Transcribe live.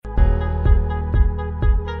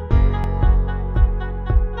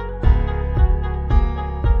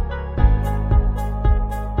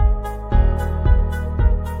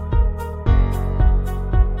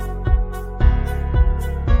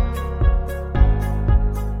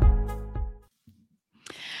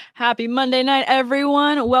Happy Monday night,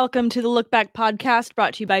 everyone. Welcome to the Look Back podcast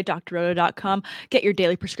brought to you by drroto.com. Get your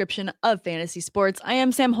daily prescription of fantasy sports. I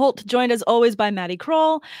am Sam Holt, joined as always by Maddie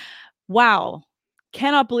Kroll. Wow.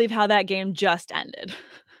 Cannot believe how that game just ended.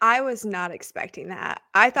 I was not expecting that.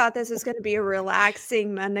 I thought this was going to be a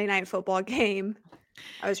relaxing Monday night football game.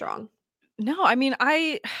 I was wrong. No, I mean,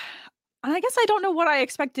 I guess I don't know what I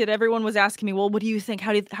expected. Everyone was asking me, well, what do you think?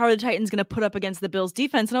 How are the Titans going to put up against the Bills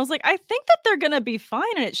defense? And I was like, I think that they're going to be fine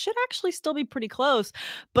and it should actually still be pretty close.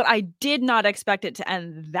 But I did not expect it to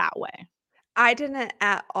end that way. I didn't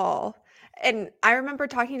at all. And I remember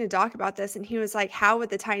talking to Doc about this, and he was like, how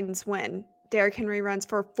would the Titans win? Derrick Henry runs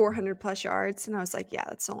for 400 plus yards. And I was like, yeah,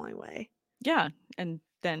 that's the only way. Yeah. And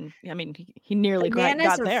then, I mean, he nearly got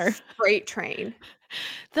there. Freight train.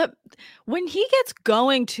 When he gets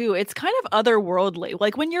going too, it's kind of otherworldly.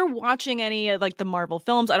 Like when you're watching any like the Marvel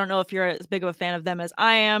films, I don't know if you're as big of a fan of them as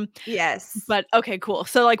I am. Yes. But okay, cool.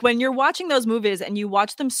 So like when you're watching those movies and you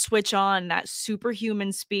watch them switch on that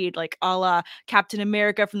superhuman speed, like a la Captain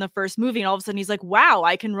America from the first movie, and all of a sudden he's like, wow,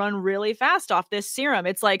 I can run really fast off this serum.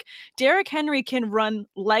 It's like Derrick Henry can run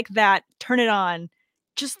like that, turn it on.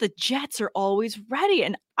 Just the jets are always ready.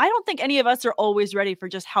 And I don't think any of us are always ready for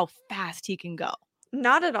just how fast he can go.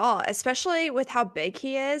 Not at all, especially with how big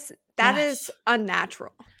he is. That is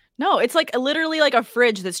unnatural. No, it's like literally like a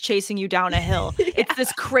fridge that's chasing you down a hill. Yeah. It's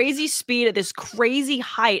this crazy speed at this crazy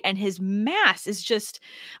height, and his mass is just,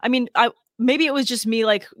 I mean, maybe it was just me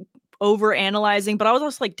like over analyzing, but I was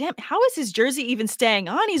also like, damn, how is his jersey even staying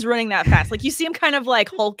on? He's running that fast. Like you see him kind of like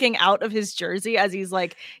hulking out of his jersey as he's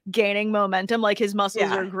like gaining momentum, like his muscles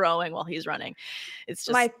are growing while he's running. It's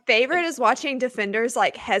just my favorite is watching defenders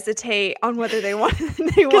like hesitate on whether they want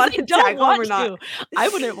to tackle him or not. I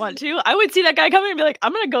wouldn't want to. I would see that guy coming and be like,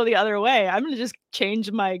 I'm gonna go the other way. I'm gonna just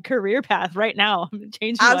change my career path right now. I'm gonna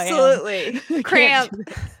change who absolutely I am. Cramp.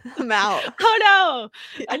 I'm out. Oh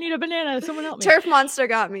no, I need a banana. Someone help me. Turf monster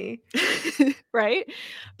got me. Right?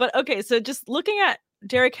 But okay, so just looking at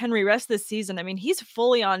Derrick Henry rest this season, I mean, he's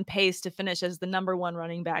fully on pace to finish as the number one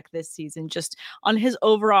running back this season. Just on his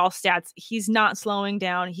overall stats, he's not slowing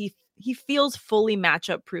down. He feels fully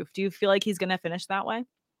matchup proof. Do you feel like he's going to finish that way?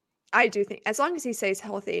 I do think as long as he stays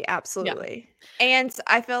healthy, absolutely. Yeah. And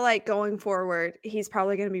I feel like going forward, he's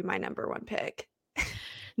probably going to be my number one pick.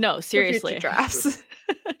 No, seriously. Future drafts.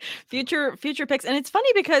 future picks. And it's funny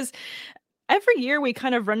because every year we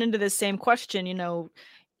kind of run into this same question, you know,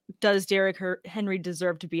 does Derrick Henry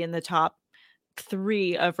deserve to be in the top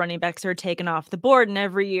 3 of running backs that are taken off the board? And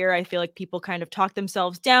every year I feel like people kind of talk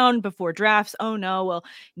themselves down before drafts. Oh no, well,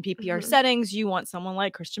 in PPR settings, you want someone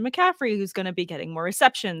like Christian McCaffrey who's going to be getting more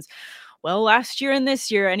receptions. Well, last year and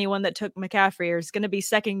this year, anyone that took McCaffrey is going to be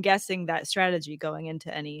second guessing that strategy going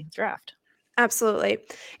into any draft. Absolutely.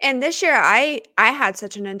 And this year I had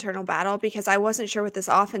such an internal battle because I wasn't sure what this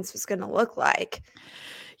offense was going to look like.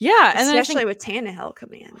 Yeah. And especially with Tannehill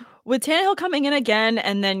coming in. With Tannehill coming in again,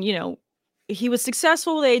 and then, you know, he was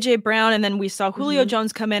successful with A.J. Brown, and then we saw Julio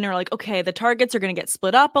Jones come in and we're like, okay, the targets are going to get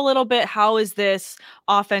split up a little bit. How is this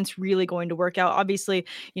offense really going to work out? Obviously,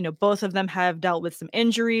 you know, both of them have dealt with some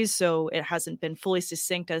injuries, so it hasn't been fully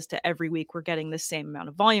succinct as to every week we're getting the same amount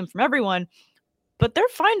of volume from everyone. But they're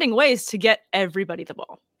finding ways to get everybody the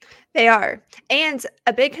ball. They are. And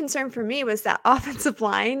a big concern for me was that offensive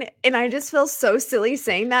line. And I just feel so silly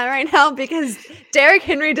saying that right now because Derrick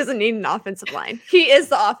Henry doesn't need an offensive line. He is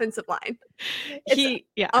the offensive line. It's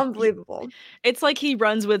unbelievable. It's like he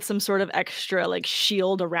runs with some sort of extra like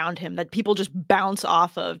shield around him that people just bounce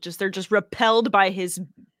off of. They're just repelled by his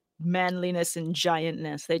manliness and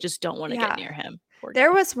giantness. They just don't want to get near him.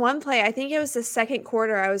 There was one play, I think it was the second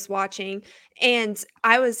quarter I was watching, and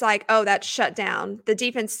I was like, oh, that's shut down. The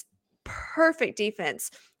defense, perfect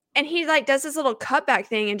defense. And he like does this little cutback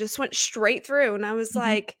thing and just went straight through. And I was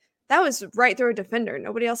like, that was right through a defender.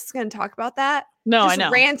 Nobody else is going to talk about that. No, just I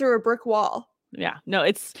know. Ran through a brick wall. Yeah, no,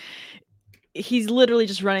 he's literally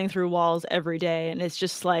just running through walls every day, and it's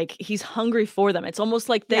just like he's hungry for them. It's almost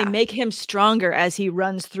like they make him stronger as he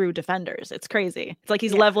runs through defenders. It's crazy. It's like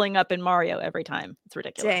he's leveling up in Mario every time. It's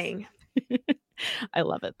ridiculous. Dang. I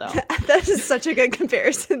love it though. That is such a good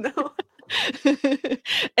comparison though.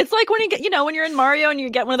 It's like when you get, you know, when you're in Mario and you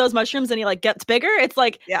get one of those mushrooms and he like gets bigger, it's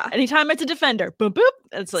like anytime it's a defender, boop boop,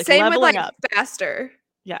 it's like same leveling with, like, up faster.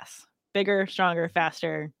 Yes, bigger, stronger,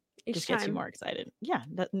 faster. Just gets you more excited. Yeah,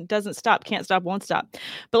 that doesn't stop, can't stop, won't stop.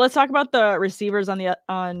 But let's talk about the receivers on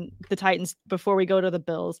the Titans before we go to the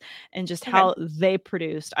Bills and just how they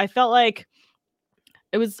produced. I felt like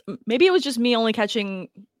it was just me only catching.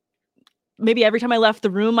 Maybe every time I left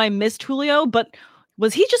the room, I missed Julio, but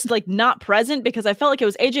Was he just like not present? Because I felt like it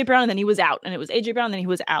was AJ Brown and then he was out, and it was AJ Brown and then he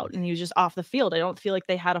was out, and he was just off the field. I don't feel like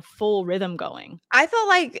they had a full rhythm going. I felt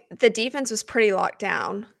like the defense was pretty locked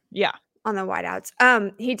down. Yeah. On the wideouts.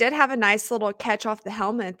 He did have a nice little catch off the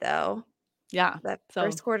helmet though. Yeah. That So,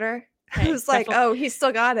 first quarter. hey, I was like, oh, he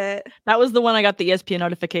still got it. That was the one I got the ESPN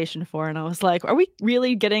notification for, and I was like, are we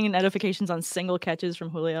really getting notifications on single catches from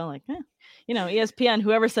Julio? Like, ESPN,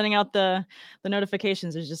 whoever's sending out the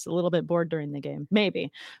notifications is just a little bit bored during the game.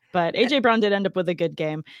 Maybe. But AJ Brown did end up with a good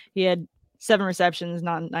game. He had 7 receptions,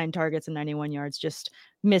 9 targets, and 91 yards, just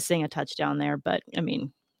missing a touchdown there. But, I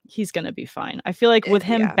mean, he's going to be fine. I feel like with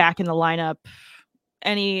him back in the lineup,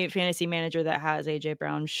 any fantasy manager that has AJ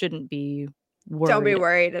Brown shouldn't be worried. Don't be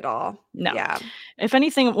worried at all. No. Yeah. If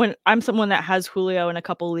anything, when I'm someone that has Julio in a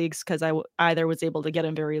couple leagues, because I either was able to get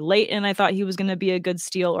him very late and I thought he was going to be a good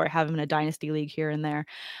steal, or have him in a dynasty league here and there,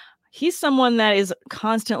 he's someone that is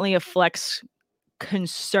constantly a flex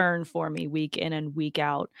concern for me week in and week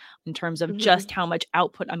out in terms of just how much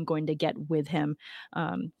output I'm going to get with him.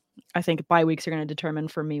 I think bye weeks are going to determine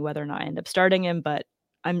for me whether or not I end up starting him, but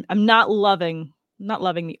I'm not loving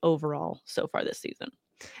the overall so far this season.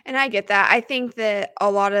 And I get that. I think that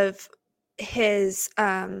a lot of his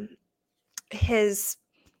I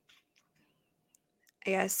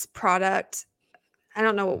guess product, I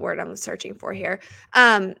don't know what word I'm searching for here.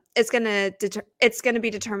 It's going to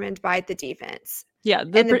be determined by the defense. Yeah,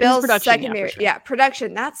 the Bills' production, secondary. Yeah,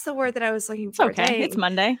 production. That's the word that I was looking for. It's okay. Dang. It's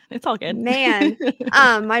Monday. It's all good. Man,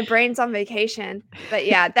 my brain's on vacation. But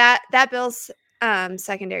yeah, that Bills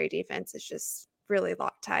secondary defense is just really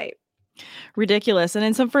locked tight. Ridiculous. And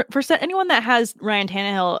then for anyone that has Ryan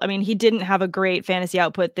Tannehill, I mean, he didn't have a great fantasy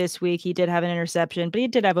output this week. He did have an interception, but he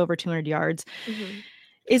did have over 200 yards.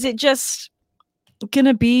 Is it just going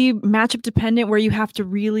to be matchup dependent where you have to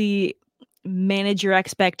really manage your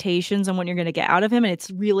expectations on what you're going to get out of him, and it's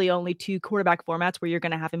really only 2 quarterback formats where you're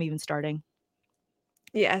going to have him even starting?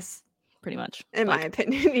 Yes, pretty much, in my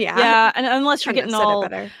opinion. Yeah, and unless you're getting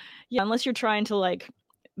unless you're trying to like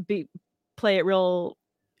play it real,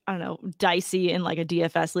 I don't know, dicey in like a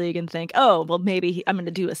DFS league and think, oh well, maybe I'm going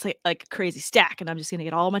to do a crazy stack and I'm just going to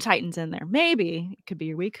get all my Titans in there. Maybe it could be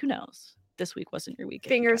your week. Who knows? This week wasn't your week.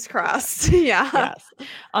 Fingers crossed. Yeah. Yes.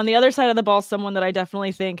 On the other side of the ball, someone that I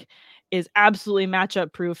definitely think is absolutely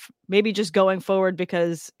matchup proof, maybe just going forward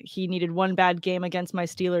because he needed one bad game against my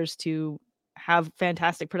Steelers to have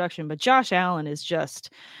fantastic production. But Josh Allen is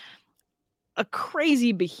just a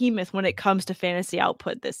crazy behemoth when it comes to fantasy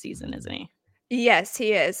output this season, isn't he? Yes,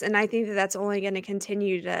 he is. And I think that that's only going to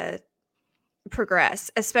continue to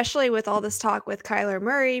progress, especially with all this talk with Kyler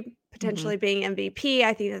Murray potentially being MVP.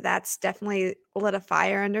 I think that that's definitely lit a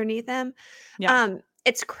fire underneath him. Yeah.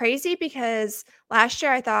 It's crazy because last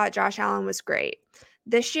year I thought Josh Allen was great.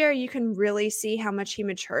 This year you can really see how much he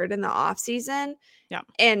matured in the offseason. Yeah.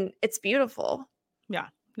 And it's beautiful. Yeah.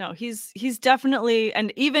 No, he's definitely,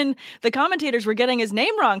 and even the commentators were getting his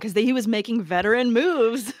name wrong because he was making veteran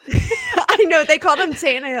moves. I know, they called him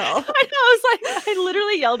Tannehill. I know, I was like, I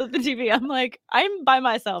literally yelled at the TV. I'm like, I'm by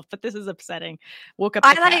myself, but this is upsetting. Woke up.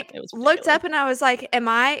 I looked up and I was like, am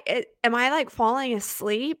I like falling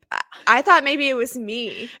asleep? I thought maybe it was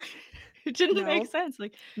me. It didn't make sense.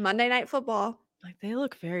 Like Monday Night Football. Like they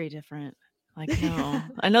look very different. Like, no,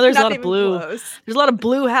 I know there's a lot of blue. Close. There's a lot of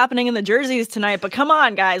blue happening in the jerseys tonight, but come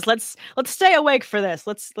on, guys, let's stay awake for this.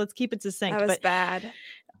 Let's keep it succinct. That was bad.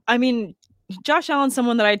 I mean, Josh Allen's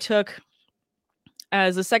someone that I took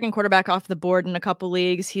as a second quarterback off the board in a couple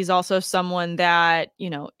leagues. He's also someone that, you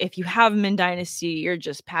know, if you have him in Dynasty, you're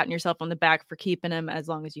just patting yourself on the back for keeping him as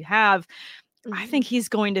long as you have. I think he's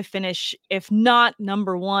going to finish, if not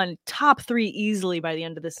number 1, top 3 easily by the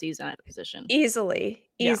end of the season at the position. Easily.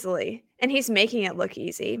 And he's making it look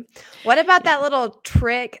easy. What about that little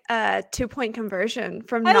trick 2-point conversion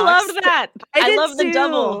from Knox? I loved that. I love the too.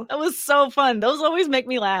 Double. That was so fun. Those always make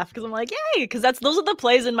me laugh because I'm like, yay, because those are the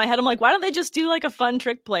plays in my head. I'm like, why don't they just do like a fun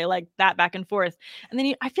trick play like that back and forth? And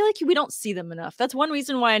then I feel like we don't see them enough. That's one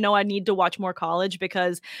reason why I know I need to watch more college,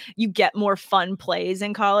 because you get more fun plays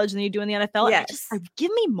in college than you do in the NFL. Yes.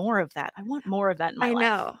 Give me more of that. I want more of that in my life. I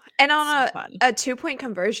know. And on a 2-point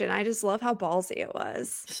conversion, I just love how ballsy it was.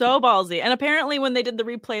 So ballsy. And apparently when they did the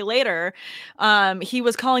replay later, he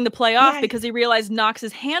was calling the play off because he realized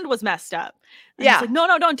Knox's hand was messed up. And he's like, no,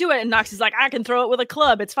 don't do it. And Knox is like, I can throw it with a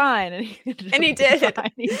club. It's fine. And he did.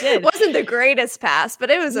 He did. It wasn't the greatest pass, but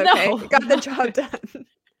it was okay. No. Got the job done.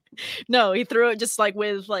 No, he threw it just like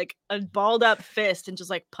with like a balled up fist and just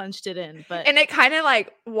like punched it in. And it kind of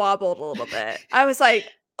like wobbled a little bit. I was like,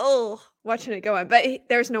 oh, watching it go in. But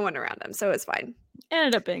there's no one around him, so it's fine.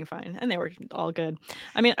 ended up being fine, and they were all good.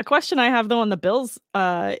 I mean, a question I have though on the Bills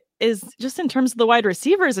is just in terms of the wide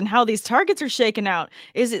receivers and how these targets are shaken out.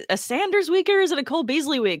 Is it a Sanders week or is it a Cole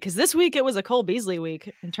Beasley week? Because this week it was a Cole Beasley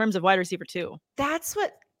week in terms of wide receiver too. That's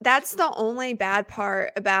the only bad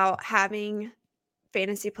part about having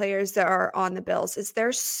fantasy players that are on the Bills is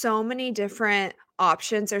there's so many different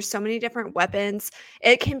options. There's so many different weapons.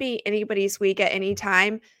 It can be anybody's week at any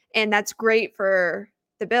time. And that's great for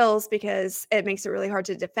the Bills because it makes it really hard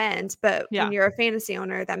to defend. But Yeah. when you're a fantasy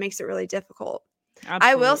owner, that makes it really difficult. Absolutely.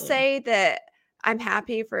 I will say that I'm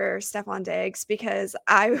happy for Stefon Diggs because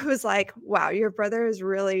I was like, wow, your brother is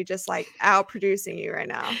really just like out producing you right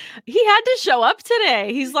now. He had to show up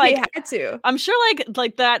today. He's like, he had to. I'm sure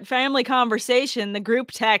like that family conversation, the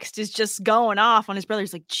group text is just going off on his brother.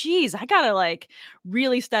 He's like, geez, I gotta like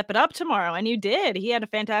really step it up tomorrow. And you did. He had a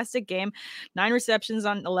fantastic game, 9 receptions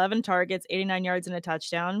on 11 targets, 89 yards and a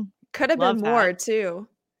touchdown. Could have been more too.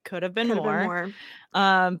 Could have been more.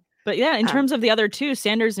 But yeah, in terms of the other two,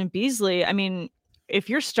 Sanders and Beasley, I mean,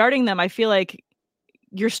 if you're starting them, I feel like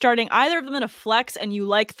you're starting either of them in a flex and you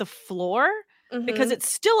like the floor because it's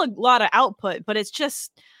still a lot of output, but it's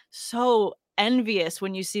just so envious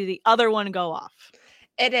when you see the other one go off.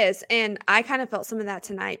 It is. And I kind of felt some of that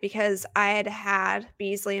tonight because I had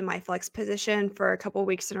Beasley in my flex position for a couple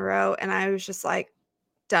weeks in a row. And I was just like,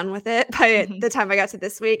 done with it by the time I got to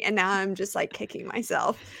this week, and now I'm just like kicking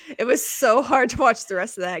myself. It was so hard to watch the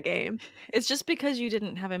rest of that game. It's just because you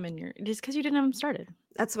didn't have him just because you didn't have him started.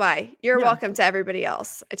 That's why. You're welcome to everybody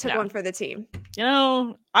else. I took one for the team. You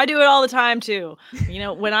know, I do it all the time too. You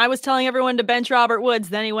know, when I was telling everyone to bench Robert Woods,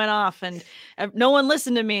 then he went off and no one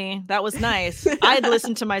listened to me. That was nice. I had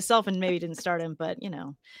listened to myself and maybe didn't start him, but you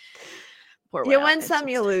know. You win some,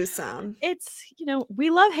 you lose some. It's, you know,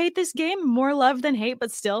 we hate this game, more love than hate,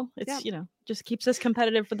 but still, it's, you know, just keeps us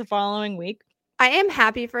competitive for the following week. I am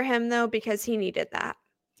happy for him, though, because he needed that.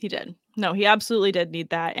 He did. No, he absolutely did need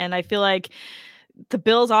that. And I feel like the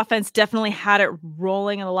Bills offense definitely had it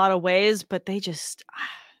rolling in a lot of ways, but they just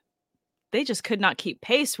could not keep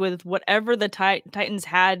pace with whatever the Titans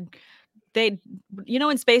had. They, you know,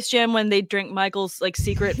 in Space Jam when they drink Michael's like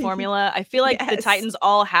secret formula, I feel like the Titans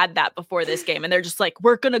all had that before this game, and they're just like,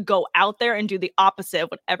 we're gonna go out there and do the opposite of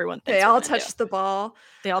what everyone thinks. They all touched the ball.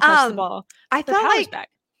 They all touched the ball. I felt like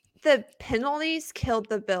the penalties killed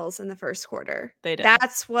the Bills in the first quarter. They did.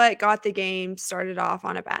 That's what got the game started off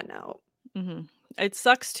on a bad note. It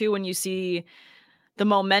sucks too when you see the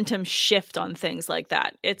momentum shift on things like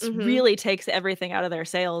that. It's really takes everything out of their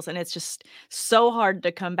sails, and it's just so hard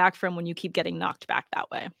to come back from when you keep getting knocked back that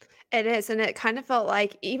way. It is, and it kind of felt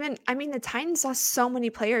like the Titans lost so many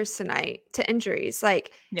players tonight to injuries.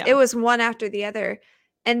 Like it was one after the other,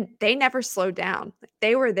 and they never slowed down.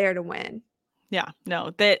 They were there to win. Yeah,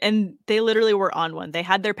 no, they literally were on one. They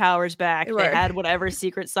had their powers back. They had whatever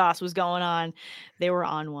secret sauce was going on. They were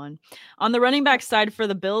on one. On the running back side for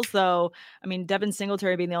the Bills, though, I mean, Devin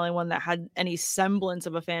Singletary being the only one that had any semblance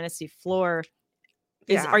of a fantasy floor.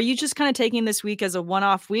 Are you just kind of taking this week as a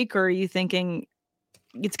one-off week, or are you thinking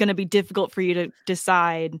it's going to be difficult for you to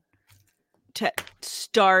decide to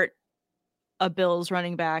start a Bills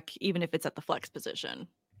running back, even if it's at the flex position?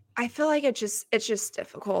 I feel like it's just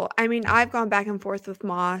difficult. I mean, I've gone back and forth with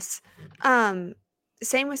Moss.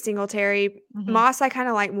 Same with Singletary. Moss I kind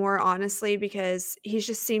of like more, honestly, because he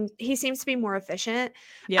seems to be more efficient.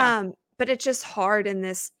 But it's just hard in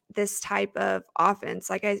this type of offense.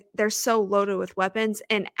 Like they're so loaded with weapons,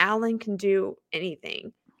 and Allen can do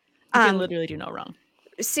anything. He can literally do no wrong.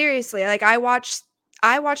 Seriously, like I watched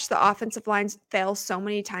the offensive lines fail so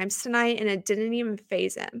many times tonight, and it didn't even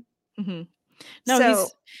phase him. No, so,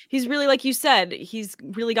 he's really, like you said, he's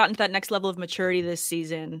really gotten to that next level of maturity this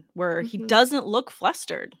season where he doesn't look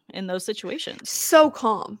flustered in those situations. So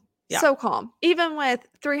calm. So calm. Even with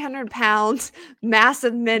 300 pounds,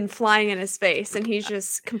 massive men flying in his face, and he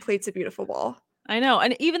just completes a beautiful ball. I know.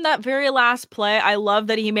 And even that very last play, I love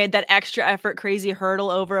that he made that extra effort, crazy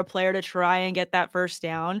hurdle over a player to try and get that first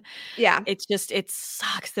down. Yeah. It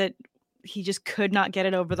sucks that he just could not get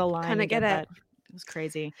it over the line. Couldn't get it. It was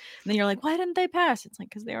crazy. And then you're like, why didn't they pass? It's like,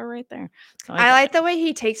 because they were right there. So I like the way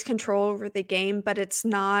he takes control over the game, but it's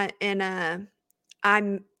not in a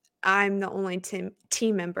I'm the only team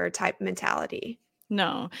member type mentality.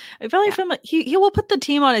 No, I feel like he will put the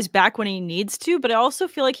team on his back when he needs to, but I also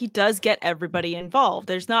feel like he does get everybody involved.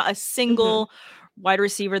 There's not a single wide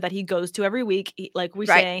receiver that he goes to every week. Like we're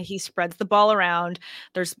saying, he spreads the ball around.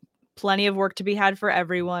 There's plenty of work to be had for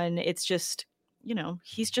everyone. It's just, you know,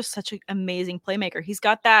 he's just such an amazing playmaker. He's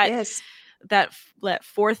got that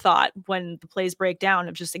forethought when the plays break down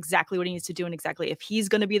of just exactly what he needs to do and exactly if he's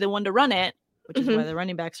going to be the one to run it, which is why the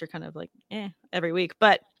running backs are kind of like every week.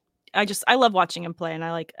 But I love watching him play, and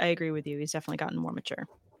I agree with you. He's definitely gotten more mature.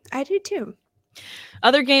 I do too.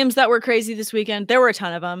 Other games that were crazy this weekend, there were a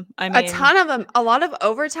ton of them. I mean, a ton of them. A lot of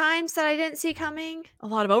overtimes that I didn't see coming. A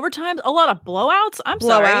lot of overtimes. A lot of blowouts. I'm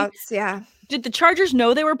sorry. Yeah. Did the Chargers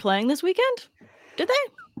know they were playing this weekend? Did they?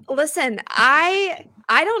 Listen, I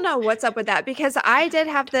don't know what's up with that, because I did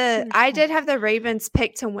have the Ravens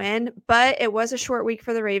picked to win, but it was a short week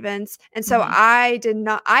for the Ravens, and so I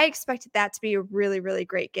expected that to be a really, really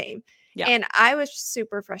great game. Yeah. And I was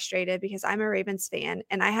super frustrated because I'm a Ravens fan,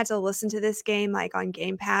 and I had to listen to this game like on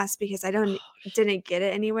Game Pass because I didn't get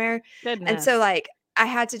it anywhere. Goodness. And so like I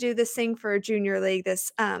had to do this thing for Junior League,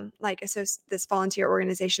 this this volunteer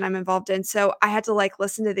organization I'm involved in. So I had to like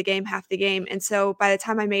listen to the game half the game. And so by the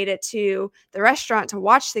time I made it to the restaurant to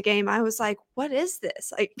watch the game, I was like, what is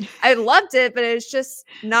this? Like, I loved it, but it was just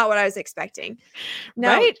not what I was expecting. No,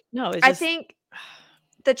 right? No, I think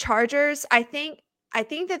the Chargers, I think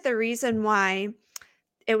that the reason why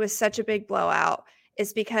it was such a big blowout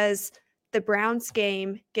is because the Browns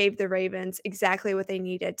game gave the Ravens exactly what they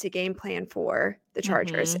needed to game plan for the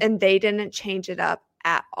Chargers, and they didn't change it up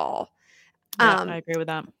at all. Yeah, I agree with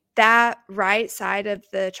that. That right side of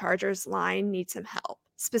the Chargers line needs some help,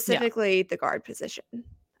 specifically the guard position.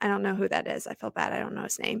 I don't know who that is. I feel bad. I don't know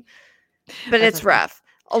his name, but it's rough.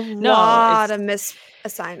 A lot of missed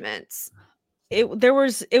assignments. It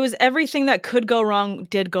was everything that could go wrong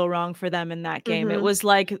did go wrong for them in that game. It was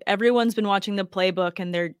like everyone's been watching the playbook,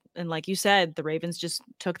 and like you said, the Ravens just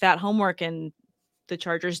took that homework, and the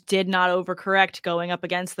Chargers did not overcorrect going up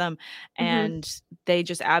against them, and they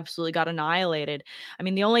just absolutely got annihilated. I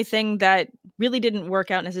mean, the only thing that really didn't work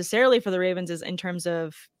out necessarily for the Ravens is in terms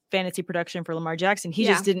of fantasy production for Lamar Jackson. He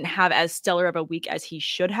just didn't have as stellar of a week as he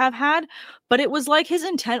should have had, but it was like his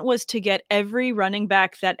intent was to get every running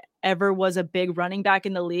back that ever was a big running back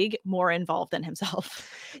in the league more involved than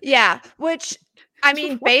himself. Yeah, which I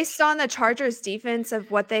mean, based on the Chargers defense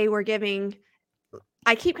of what they were giving,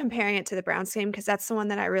 I keep comparing it to the Browns game because that's the one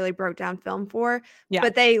that I really broke down film for. Yeah.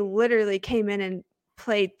 But they literally came in and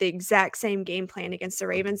played the exact same game plan against the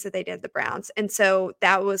Ravens that they did the Browns. And so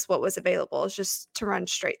that was what was available, is just to run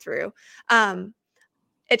straight through. I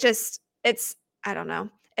don't know.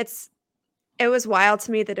 It was wild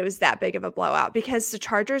to me that it was that big of a blowout because the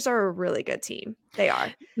Chargers are a really good team. They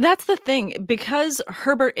are. That's the thing, because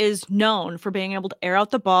Herbert is known for being able to air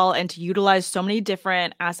out the ball and to utilize so many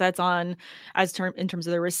different assets in terms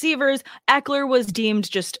of the receivers. Eckler was deemed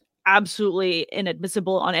just absolutely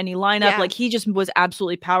inadmissible on any lineup. Like, he just was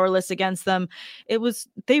absolutely powerless against them.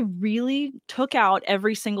 They really took out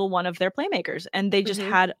every single one of their playmakers, and they just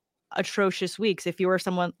had atrocious weeks. If you were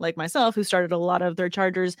someone like myself who started a lot of their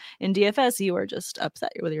Chargers in DFS, you were just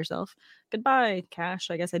upset with yourself. Goodbye, Cash.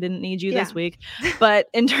 I guess I didn't need you this week. But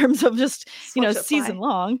in terms of just, season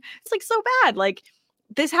long, it's like so bad. Like,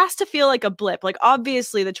 this has to feel like a blip. Like,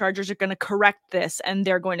 obviously the Chargers are going to correct this and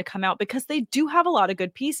they're going to come out because they do have a lot of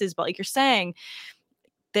good pieces. But like you're saying,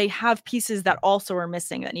 they have pieces that also are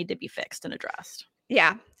missing that need to be fixed and addressed.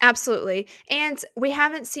 Yeah, absolutely. And we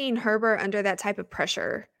haven't seen Herbert under that type of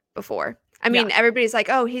pressure before. I mean, everybody's like,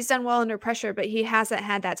 oh, he's done well under pressure, but he hasn't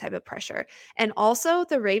had that type of pressure. And also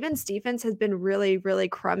the Ravens defense has been really, really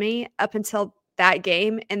crummy up until that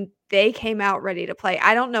game, and they came out ready to play.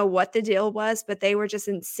 I don't know what the deal was, but they were just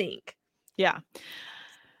in sync. Yeah.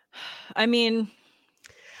 I mean,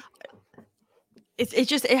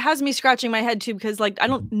 it has me scratching my head too, because like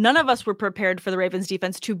none of us were prepared for the Ravens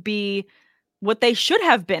defense to be what they should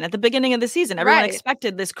have been at the beginning of the season. Everyone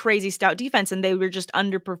expected this crazy stout defense, and they were just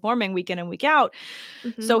underperforming week in and week out.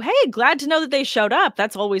 So, hey, glad to know that they showed up.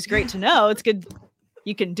 That's always great to know. It's good.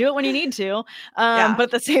 You can do it when you need to. But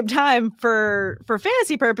at the same time, for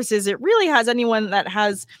fantasy purposes, it really has anyone that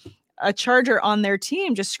has a Charger on their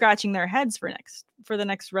team just scratching their heads for the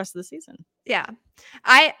next rest of the season. Yeah.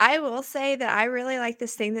 I will say that I really like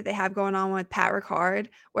this thing that they have going on with Pat Ricard,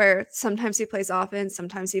 where sometimes he plays offense,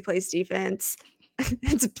 sometimes he plays defense.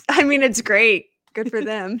 It's great. Good for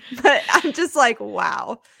them. But I'm just like,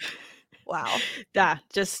 wow. Yeah.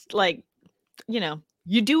 Just like,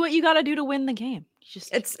 you do what you got to do to win the game.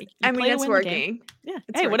 It's working. Yeah.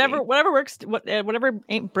 Hey, whatever works, whatever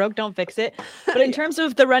ain't broke, don't fix it. But in terms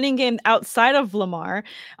of the running game outside of Lamar,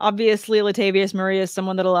 obviously Latavius Murray is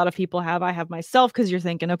someone that a lot of people have. I have myself, because you're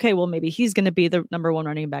thinking, okay, well, maybe he's going to be the number one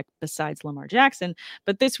running back besides Lamar Jackson.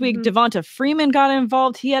 But this week, Devonta Freeman got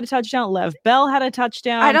involved. He had a touchdown. Lev Bell had a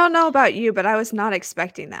touchdown. I don't know about you, but I was not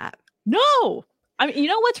expecting that. No, I mean, you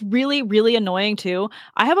know what's really, really annoying too?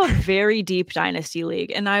 I have a very deep dynasty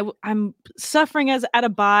league, and I'm suffering as at a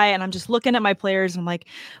bye, and I'm just looking at my players. And I'm like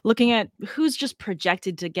looking at who's just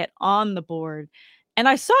projected to get on the board, and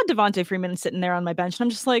I saw Devonta Freeman sitting there on my bench, and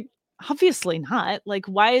I'm just like, obviously not. Like,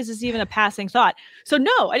 why is this even a passing thought? So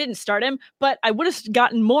no, I didn't start him, but I would have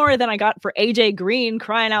gotten more than I got for AJ Green,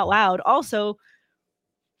 crying out loud. Also,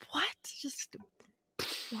 what? Just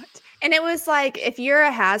What? And it was like, if you're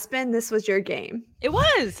a has-been, this was your game. It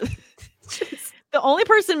was. The only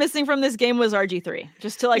person missing from this game was RG3,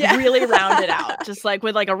 just to like really round it out, just like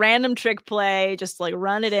with like a random trick play, just like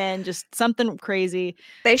run it in, just something crazy.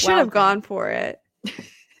 They should have gone for it.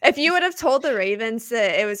 If you would have told the Ravens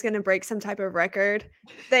that it was going to break some type of record,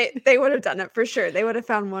 they would have done it for sure. They would have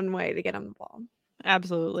found one way to get on the ball.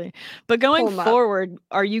 Absolutely. But going forward,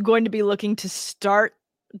 are you going to be looking to start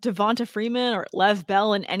Devonta Freeman or Lev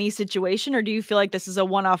Bell in any situation, or do you feel like this is a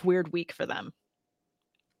one-off weird week for them?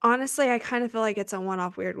 Honestly, I kind of feel like it's a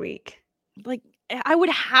one-off weird week. Like, I would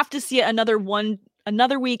have to see another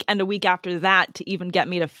week and a week after that to even get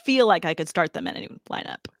me to feel like I could start them in any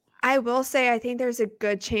lineup. I will say I think there's a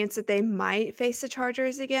good chance that they might face the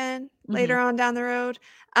Chargers again later on down the road.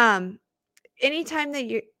 Anytime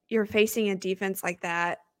that you're facing a defense like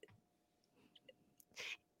that,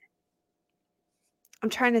 I'm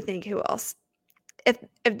trying to think who else. If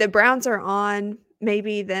the Browns are on,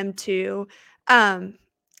 maybe them too.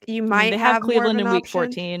 You might have Cleveland more of in an week option.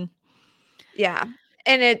 14. Yeah.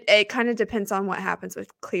 And it kind of depends on what happens with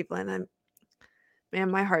Cleveland. Man,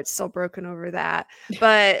 my heart's still broken over that.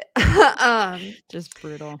 But just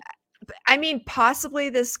brutal. I mean, possibly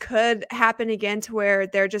this could happen again to where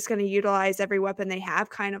they're just going to utilize every weapon they have,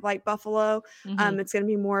 kind of like Buffalo. It's going to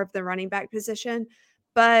be more of the running back position.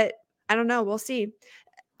 But I don't know. We'll see.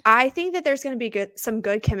 I think that there's going to be some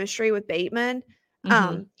good chemistry with Bateman.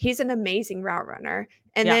 He's an amazing route runner.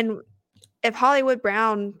 And then if Hollywood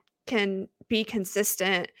Brown can be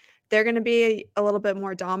consistent, they're going to be a little bit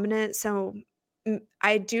more dominant. So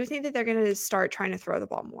I do think that they're going to start trying to throw the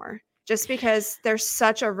ball more, just because there's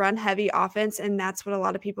such a run heavy offense, and that's what a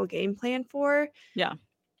lot of people game plan for. Yeah.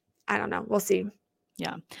 I don't know. We'll see.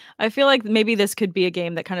 Yeah. I feel like maybe this could be a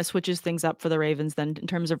game that kind of switches things up for the Ravens then in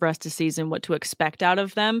terms of rest of season, what to expect out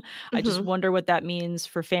of them. I just wonder what that means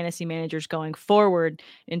for fantasy managers going forward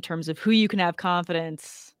in terms of who you can have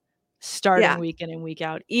confidence starting week in and week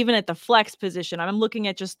out, even at the flex position. I'm looking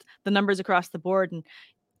at just the numbers across the board, and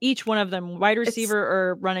each one of them, wide receiver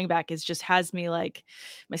or running back, just has me like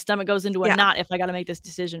my stomach goes into a knot if I got to make this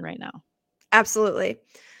decision right now. Absolutely.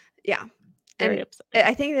 Yeah. Very upsetting.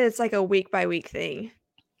 I think that it's like a week by week thing.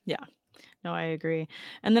 Yeah. No, I agree.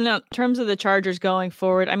 And then in terms of the Chargers going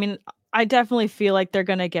forward, I mean, I definitely feel like they're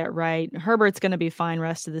going to get right. Herbert's going to be fine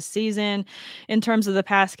rest of the season. In terms of the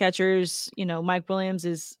pass catchers, Mike Williams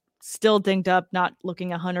is still dinged up, not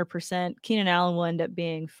looking 100%. Keenan Allen will end up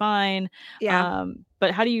being fine. Yeah.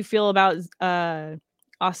 But how do you feel about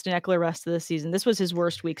Austin Eckler rest of the season? This was his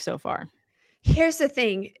worst week so far. Here's the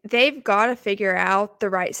thing. They've got to figure out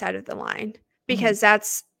the right side of the line, because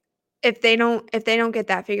that's if they don't get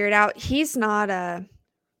that figured out, he's not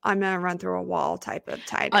I'm going to run through a wall type of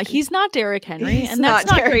tight end. He's not Derrick Henry, and that's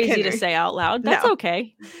not crazy to say out loud. That's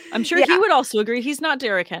okay. I'm sure he would also agree. He's not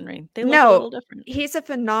Derrick Henry. They look a little different. He's a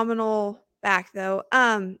phenomenal back, though.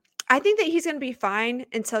 I think that he's going to be fine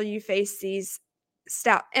until you face these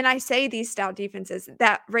stout, and I say these stout defenses.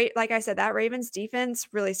 Like I said, that Ravens defense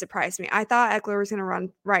really surprised me. I thought Eckler was going to run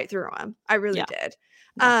right through him. I really did.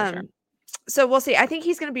 Sure. So we'll see. I think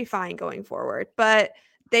he's going to be fine going forward, but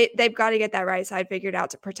they've got to get that right side figured out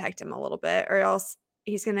to protect him a little bit, or else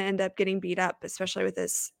he's going to end up getting beat up, especially with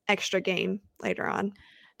this extra game later on.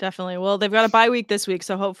 Definitely. Well, they've got a bye week this week,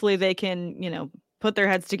 so hopefully they can, put their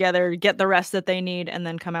heads together, get the rest that they need, and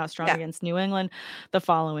then come out strong against New England the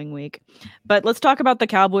following week. But let's talk about the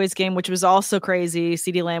Cowboys game, which was also crazy.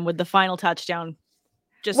 CeeDee Lamb with the final touchdown.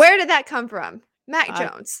 Where did that come from? Mac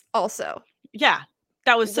Jones also. Yeah,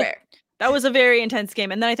 that was that was a very intense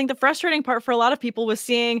game. And then I think the frustrating part for a lot of people was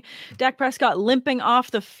seeing Dak Prescott limping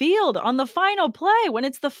off the field on the final play when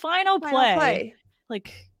it's the final play.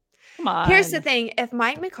 Like, come on. Here's the thing. If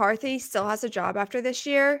Mike McCarthy still has a job after this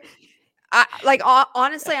year,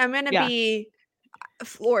 honestly, I'm going to be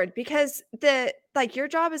floored, because your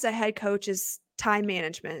job as a head coach is time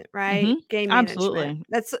management, right? Game management.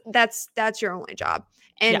 Absolutely. That's your only job.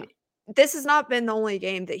 And this has not been the only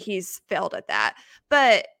game that he's failed at that.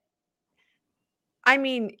 But I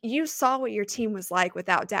mean, you saw what your team was like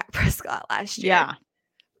without Dak Prescott last year. Yeah.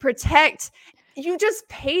 You just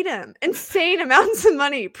paid him insane amounts of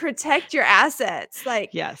money. Protect your assets.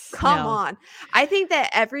 Come on. I think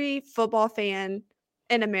that every football fan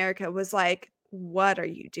in America was like, "What are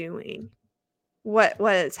you doing? What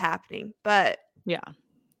is happening?" But Yeah,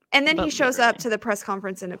 and then he but shows up literally, to the press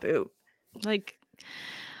conference in a boot. like,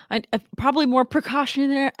 probably more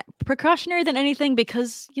precautionary than anything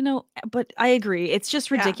because, but I agree. It's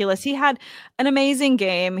just Yeah. ridiculous. He had an amazing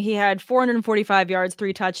game. He had 445 yards,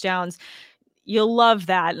 3 touchdowns. You'll love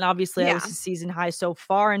that. And obviously that was Yeah. his season high so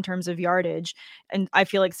far in terms of yardage. And I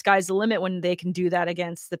feel like sky's the limit when they can do that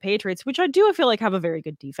against the Patriots, which I do feel like have a very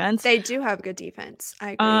good defense. They do have good defense.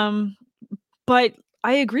 I agree. But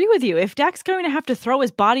I agree with you. If Dak's going to have to throw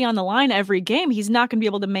his body on the line every game, he's not going to be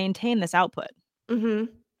able to maintain this output. Mhm.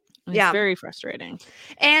 And it's Yeah. very frustrating.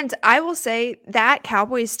 And I will say that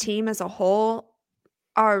Cowboys team as a whole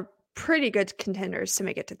are pretty good contenders to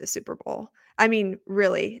make it to the Super Bowl. I mean,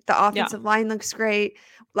 really, the offensive line looks great.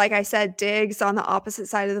 Like I said, Diggs on the opposite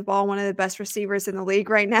side of the ball, one of the best receivers in the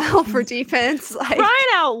league right now for defense. Crying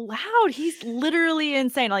out loud, he's literally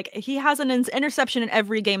insane. Like, he has an interception in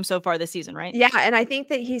every game so far this season, right? Yeah, and I think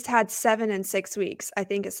that he's had 7 in 6 weeks. I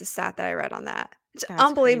think it's the stat that I read on that. It's That's crazy.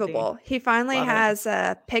 unbelievable. He finally Love it. has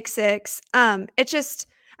a pick 6. It just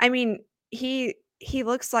I mean, he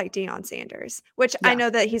looks like Deion Sanders, which I Yeah. know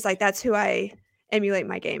that he's like, "That's who I emulate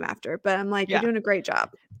my game after," but I'm like, "You're Yeah. doing a great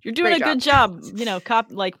job." You're doing Great a good job,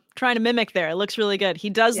 like trying to mimic there. It looks really good. He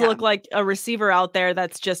does Yeah. look like a receiver out there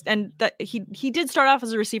that's just and that he did start off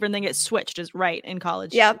as a receiver and then get switched as right in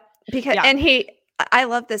college. Yep, because Yeah. and I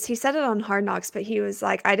love this. He said it on Hard Knocks, but he was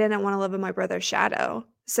like, "I didn't wanna live in my brother's shadow."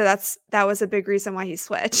 So that was a big reason why he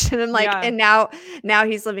switched, and I'm like, Yeah. "And now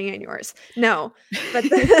he's living in yours." No, but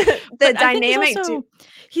the But I think dynamic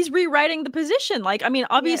he's rewriting the position. Like, I mean, Yes.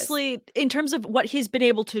 obviously, in terms of what he's been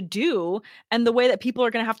able to do and the way that people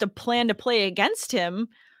are gonna have to plan to play against him,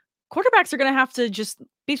 quarterbacks are gonna have to just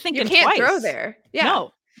be You thinking can't throw twice. there. Yeah.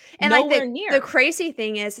 No. And, like, Nowhere the near. crazy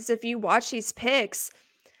thing is if you watch these picks,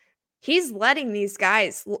 he's letting these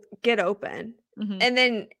guys get open, Mhm. and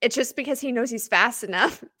then it's just because he knows he's fast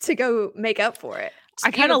enough to go make up for it. It's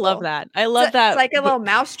I kinda love beautiful. that. I love It's that, like a but little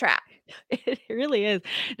mousetrap. it really is.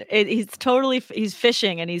 He's totally he's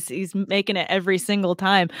fishing and he's making it every single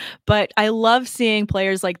time. But I love seeing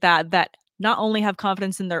players like that not only have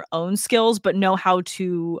confidence in their own skills, but know how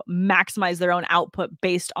to maximize their own output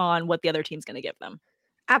based on what the other team's gonna give them.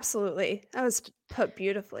 Absolutely. That was put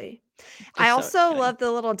beautifully. I Just so also exciting. love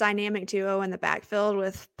the little dynamic duo in the backfield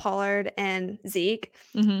with Pollard and Zeke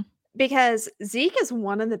Mhm. because Zeke is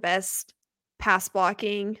one of the best pass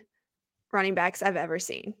blocking running backs I've ever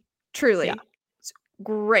seen. Yeah. Truly. It's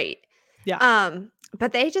great. Yeah.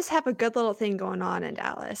 But they just have a good little thing going on in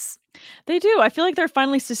Dallas. They do. I feel like they're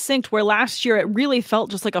finally succinct where last year it really felt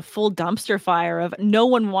just like a full dumpster fire of no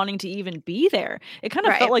one wanting to even be there. It kind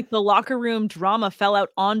of felt Right. like the locker room drama fell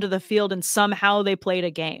out onto the field and somehow they played a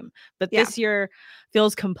game. But Yeah. this year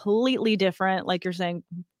feels completely different. Like you're saying,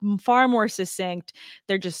 far more succinct.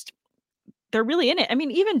 They're really in it. I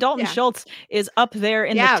mean, even Dalton Yeah. Schultz is up there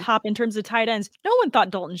in the Yeah. top in terms of tight ends. No one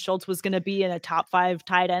thought Dalton Schultz was going to be in a top 5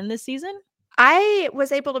 tight end this season. I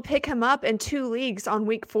was able to pick him up in 2 leagues on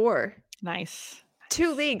week 4. Nice.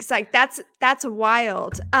 2 leagues, like, that's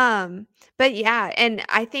wild, but yeah, and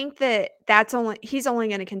I think that he's only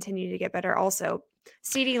gonna continue to get better also.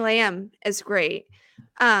 CeeDee Lamb is great.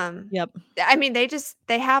 Yep. I mean,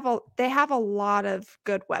 they have a lot of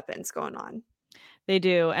good weapons going on. They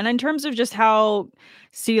do. And in terms of just how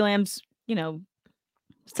CeeDee Lamb's,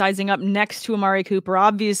 sizing up next to Amari Cooper,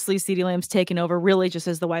 obviously CeeDee Lamb's taken over really just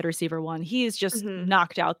as the wide receiver one. He's just Mhm.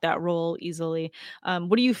 knocked out that role easily.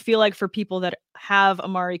 What do you feel like for people that have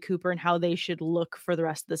Amari Cooper and how they should look for the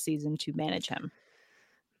rest of the season to manage him?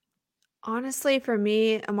 Honestly, for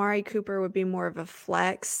me, Amari Cooper would be more of a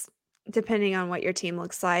flex, depending on what your team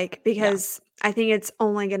looks like, Yeah. because I think it's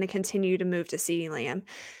only gonna continue to move to CeeDee Lamb.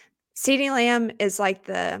 CeeDee Lamb is like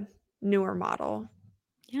the newer model.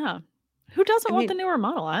 Yeah. Who doesn't I want the mean newer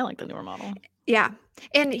model? I like the newer model. yeah,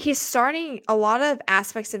 and he's starting a lot of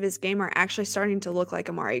aspects of his game are actually starting to look like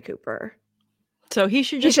Amari Cooper. So he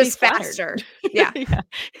should He's just be just flattered. faster. Yeah, Yeah.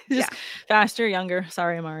 He's yeah, just faster, younger.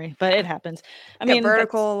 Sorry, Amari, but yeah. it happens. I Get mean, that's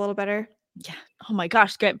vertical a little better. yeah. Oh my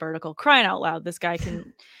gosh, get vertical. Crying out loud. This guy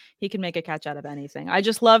he can make a catch out of anything. I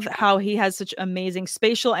just love Yeah. how he has such amazing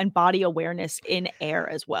spatial and body awareness in air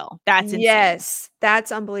as well. That's insane. Yes,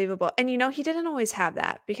 that's unbelievable, and, he didn't always have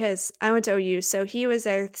that because I went to OU, so he was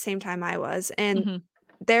there at the same time I was, and Mhm.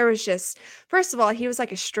 there was just first of all, he was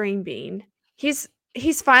like a string bean. He's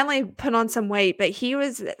he's finally put on some weight, but he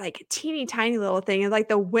was like a teeny tiny little thing, and like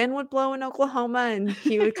the wind would blow in Oklahoma, and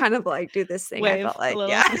he would kind of like do this thing. I felt Wave a like, little.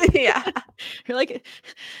 yeah, yeah. You're like,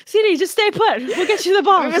 CD, just stay put. We'll get you the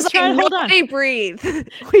ball. It was Just try like, and hold on. nobody breathe.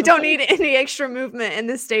 We don't need any extra movement in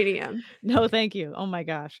the stadium. No, thank you. Oh my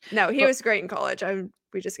gosh. No, he But was great in college.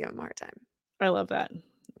 We just gave him a hard time. I love that.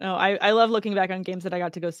 No, I love looking back on games that I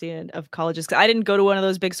got to go see of colleges. 'Cause I didn't go to one of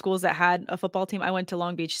those big schools that had a football team. I went to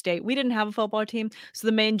Long Beach State. We didn't have a football team. So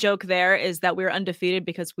the main joke there is that we were undefeated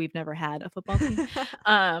because we've never had a football team.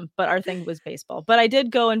 But our thing was baseball. But I did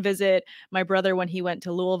go and visit my brother when he went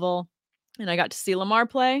to Louisville, and I got to see Lamar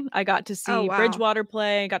play. I got to Oh, see wow. Bridgewater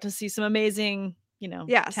play. I got to see some amazing,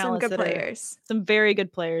 Yeah, some talents good players. some very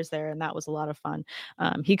good players there, and that was a lot of fun.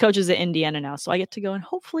 He coaches at Indiana now, so I get to go and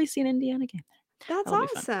hopefully see an Indiana game. That's That'll be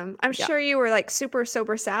fun. awesome. I'm Yeah. sure you were like super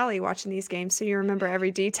sober Sally watching these games, so you remember every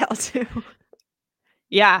detail too.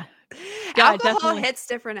 Yeah. Yeah, Alcohol definitely. hits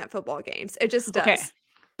different at football games. It just Okay. does.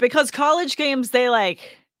 Because college games, they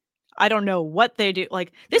I don't know what they do.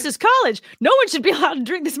 Like, this is college. No one should be allowed to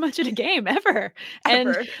drink this much at a game ever. And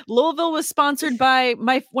Ever. Louisville was sponsored by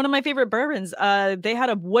one of my favorite bourbons. They had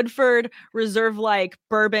a Woodford Reserve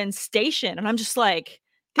bourbon station, and I'm just like,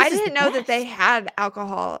 this I is the didn't know that they best. had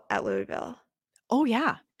alcohol at Louisville. Oh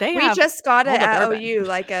yeah, they We have just got all it the at bourbon. OU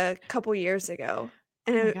like a couple years ago,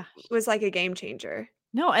 and Oh my it gosh. was like a game changer.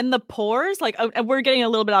 No, and the pours, and we're getting a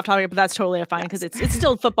little bit off topic, but that's totally fine because Yes. it's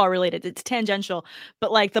still football related. It's tangential,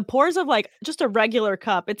 but the pours of just a regular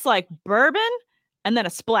cup, it's like bourbon and then a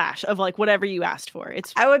splash of whatever you asked for.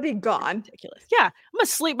 It's I would be gone. ridiculous. Yeah, I'm gonna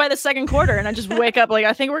sleep by the second quarter, and I just wake up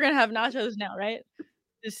I think we're gonna have nachos now, right? Do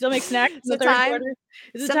you still make snacks in the third quarter?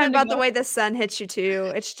 Is it Something time to about the go? way the sun hits you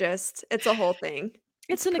too. It's a whole thing.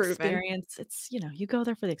 It's an proven. experience. It's you go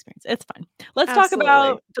there for the experience. It's fine. Let's talk Absolutely.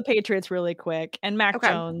 about the Patriots really quick and Mac Okay.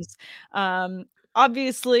 Jones.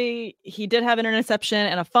 Obviously, he did have an interception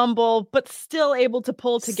and a fumble, but still able to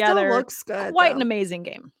pull together Still looks good, quite an though. amazing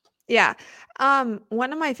game. Yeah.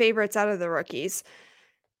 One of my favorites out of the rookies.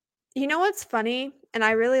 You know what's funny? And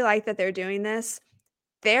I really like that they're doing this.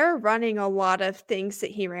 They're running a lot of things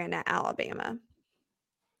that he ran at Alabama.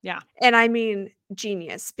 Yeah. And I mean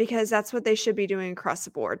genius, because that's what they should be doing across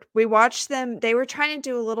the board. We watched them, they were trying to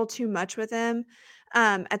do a little too much with him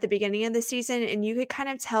at the beginning of the season, and you could kind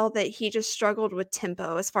of tell that he just struggled with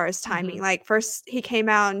tempo as far as timing. Mhm. Like first he came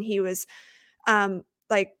out and he was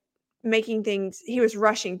like making things, he was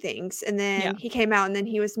rushing things, and Yeah. then he came out and then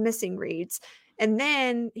he was missing reads. And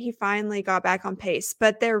then he finally got back on pace,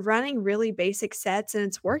 but they're running really basic sets and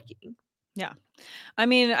it's working. Yeah. I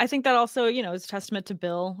mean, I think that also, is a testament to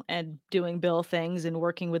Bill and doing Bill things and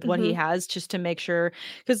working with what he Mhm. has just to make sure,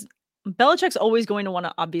 because Belichick's always going to want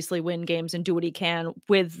to obviously win games and do what he can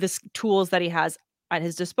with the tools that he has at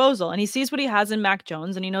his disposal. And he sees what he has in Mac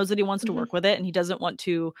Jones, and he knows that he wants to Mhm. work with it, and he doesn't want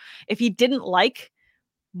to, if he didn't like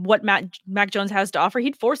what Mac Jones has to offer,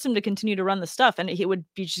 he'd force him to continue to run the stuff, and he would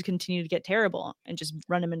just continue to get terrible and just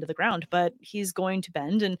run him into the ground. But he's going to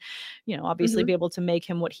bend and, obviously Mhm. be able to make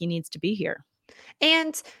him what he needs to be here.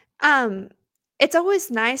 And, it's always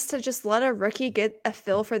nice to just let a rookie get a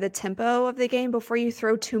feel for the tempo of the game before you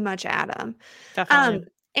throw too much at him. Definitely.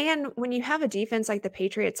 And when you have a defense like the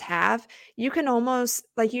Patriots have, you can almost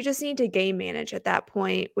like, you just need to game manage at that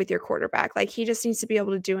point with your quarterback. Like, he just needs to be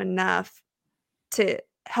able to do enough to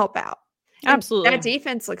help out. And Absolutely. that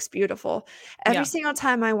defense looks beautiful. Every Yeah. single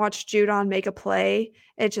time I watch Judon make a play,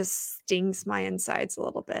 it just stings my insides a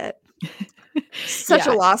little bit. Such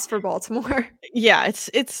Yeah. a loss for Baltimore. Yeah, it's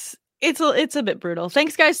a bit brutal.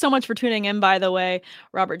 Thanks, guys, so much for tuning in, by the way.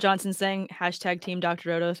 Robert Johnson saying #Team Dr.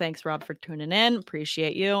 Dodo. Thanks, Rob, for tuning in.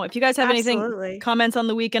 Appreciate you. If you guys have anything, Absolutely. comments on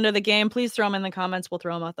the weekend of the game, please throw them in the comments. We'll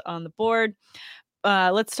throw them on the board.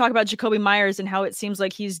 Let's talk about Jacoby Myers and how it seems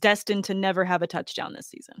like he's destined to never have a touchdown this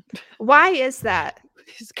season. Why is that?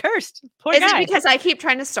 He's cursed. Poor Is guy. it because I keep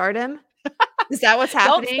trying to start him? Is that what's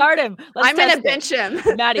happening? Don't start him. Let's I'm gonna test it. bench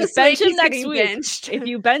him. Maddie, This bench week him he's next getting week. benched. If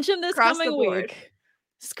you bench him this Across the coming board. week,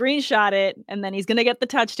 screenshot it, and then he's gonna get the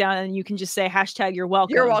touchdown, and you can just say #you're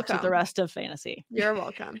welcome, You're to welcome. the rest of fantasy. You're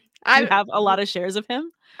welcome. You have a lot of shares of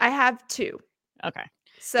him? I have 2. Okay.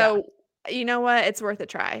 So, you know what? It's worth a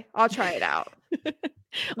try. I'll try it out.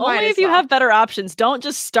 Might Only as if you well. have better options. Don't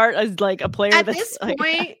just start as a player At that's this like,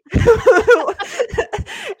 point,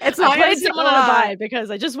 it's I not played gonna take someone a on a lot. bye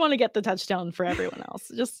because I just want to get the touchdown for everyone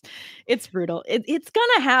else. It's brutal. It's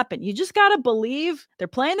gonna happen. You just gotta believe. They're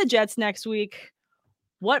playing the Jets next week.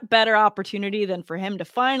 What better opportunity than for him to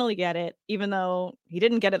finally get it, even though he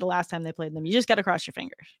didn't get it the last time they played them? You just got to cross your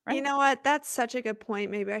fingers, right? You know what? That's such a good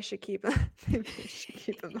point. Maybe I should keep maybe I should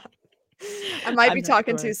keep him up. I might I'm be not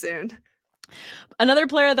talking sure. too soon. Another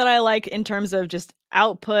player that I like in terms of just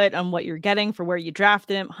output on what you're getting for where you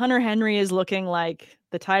drafted him, Hunter Henry is looking like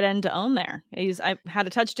the tight end to own there. I've had a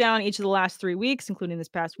touchdown each of the last 3 weeks, including this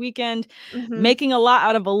past weekend, making a lot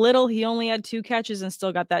out of a little. He only had 2 catches and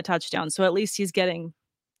still got that touchdown. So at least he's getting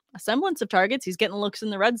a semblance of targets. He's getting looks in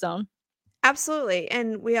the red zone. Absolutely.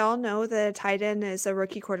 And we all know that a tight end is a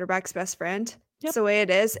rookie quarterback's best friend. Yep. It's the way it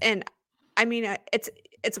is. And I mean,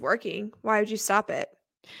 it's working. Why would you stop it?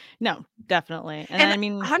 No, definitely. And I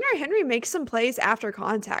mean, Hunter Henry makes some plays after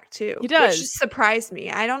contact too. He does. Which surprised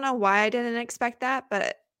me. I don't know why I didn't expect that,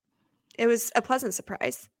 but it was a pleasant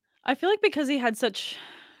surprise. I feel like because he had such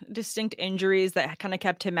distinct injuries that kind of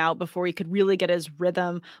kept him out before he could really get his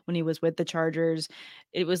rhythm when he was with the Chargers.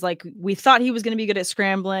 It was like we thought he was going to be good at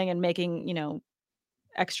scrambling and making,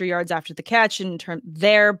 extra yards after the catch in turn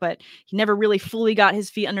there, but he never really fully got his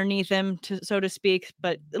feet underneath him, so to speak.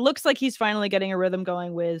 But it looks like he's finally getting a rhythm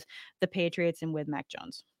going with the Patriots and with Mac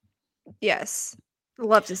Jones. Yes.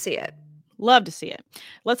 Love to see it. Love to see it.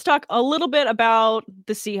 Let's talk a little bit about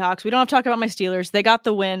the Seahawks. We don't have to talk about my Steelers. They got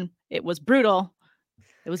the win. It was brutal.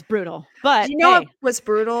 But what was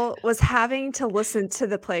brutal was having to listen to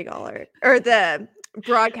the play caller or the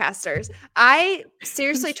broadcasters. I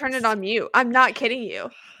seriously turned it on mute. I'm not kidding you.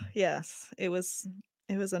 Yes, it was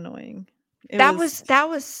annoying. That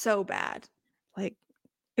was so bad. Like,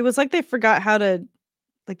 it was like they forgot how to,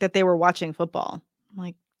 like, that they were watching football. I'm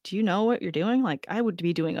like, do you know what you're doing? Like, I would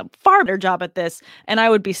be doing a far better job at this, and I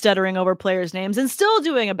would be stuttering over players' names and still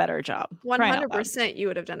doing a better job. 100% you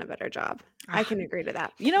would have done a better job. I can agree to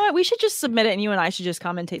that. You know what? We should just submit it, and you and I should just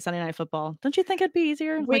commentate Sunday Night Football. Don't you think it'd be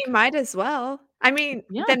easier? We might as well. I mean,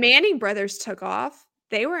 the Manning brothers took off.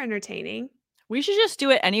 They were entertaining. We should just do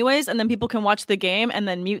it anyways, and then people can watch the game and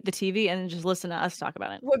then mute the TV and just listen to us talk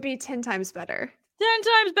about it. Would be 10 times better. 10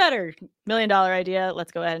 times better. $1 million idea.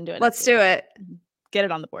 Let's go ahead and do it. Let's do it. Get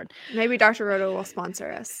it on the board. Maybe Dr. Roto will sponsor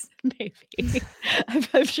us. Maybe.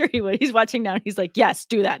 I'm sure he would. He's watching now. And he's like, yes,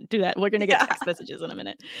 do that. We're going to get text messages in a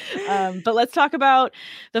minute. But let's talk about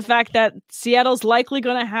the fact that Seattle's likely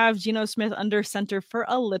going to have Geno Smith under center for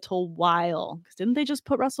a little while. Didn't they just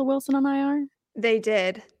put Russell Wilson on IR? They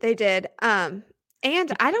did. And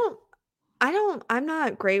I'm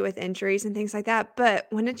not great with injuries and things like that. But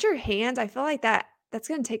when it's your hand, I feel like that's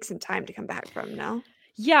going to take some time to come back from now.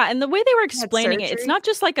 Yeah, and the way they were explaining it, it's not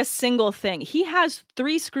just like a single thing. He has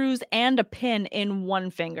 3 screws and a pin in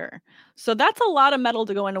one finger. So that's a lot of metal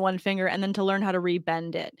to go into one finger and then to learn how to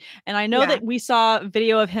rebend it. And I know that we saw a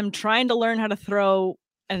video of him trying to learn how to throw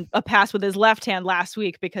a pass with his left hand last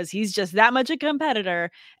week because he's just that much a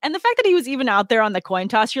competitor. And the fact that he was even out there on the coin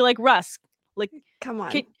toss, you're like, Russ, like, come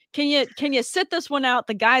on. Can you sit this one out?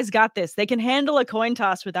 The guys got this. They can handle a coin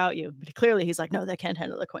toss without you. But clearly he's like, no, they can't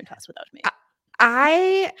handle a coin toss without me.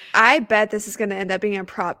 I bet this is going to end up being a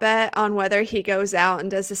prop bet on whether he goes out and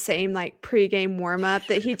does the same like pregame warm up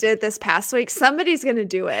that he did this past week. Somebody's going to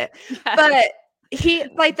do it. Yes. But he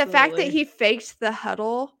like the fact that he faked the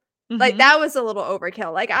huddle, like that was a little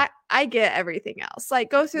overkill. Like I get everything else. Like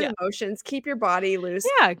go through the motions, keep your body loose.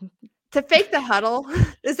 Yeah. To fake the huddle,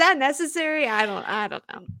 is that necessary? I don't know.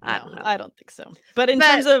 I don't think so. But in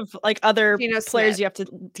terms of like other players you have to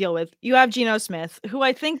deal with, you have Geno Smith, who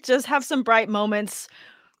I think does have some bright moments,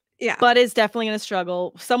 but is definitely going to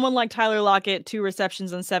struggle. Someone like Tyler Lockett, 2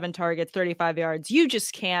 receptions and 7 targets, 35 yards. You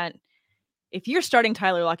just can't. If you're starting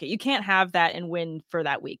Tyler Lockett, you can't have that and win for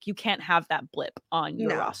that week. You can't have that blip on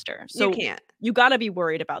your roster. So you can't. You got to be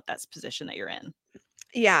worried about that position that you're in.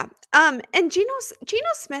 Yeah. And Geno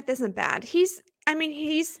Smith isn't bad. He's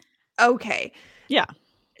okay. Yeah.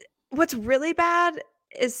 What's really bad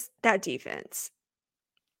is that defense.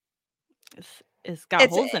 It's got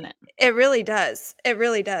holes in it. It really does.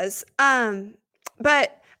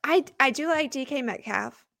 But I do like DK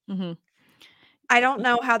Metcalf. Mm-hmm. I don't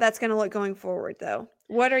know how that's going to look going forward, though.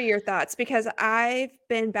 What are your thoughts? Because I've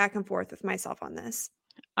been back and forth with myself on this.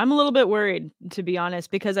 I'm a little bit worried, to be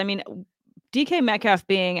honest, because I mean, DK Metcalf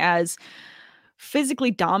being as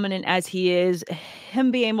physically dominant as he is,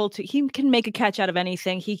 him being able to, he can make a catch out of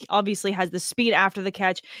anything. He obviously has the speed after the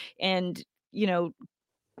catch, and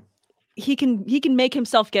he can make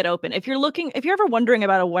himself get open. If you're ever wondering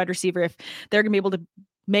about a wide receiver, if they're gonna be able to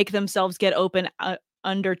make themselves get open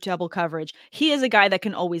under double coverage, he is a guy that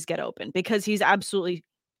can always get open because he's absolutely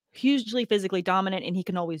hugely physically dominant and he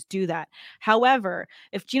can always do that. However,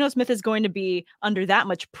 if Geno Smith is going to be under that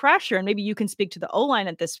much pressure, and maybe you can speak to the O-line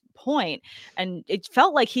at this point, and it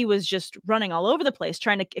felt like he was just running all over the place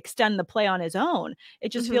trying to extend the play on his own.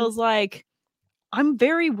 It just feels like I'm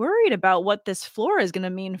very worried about what this floor is going to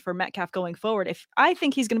mean for Metcalf going forward. If I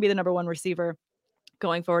think he's going to be the number 1 receiver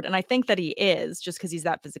going forward. And I think that he is, just because he's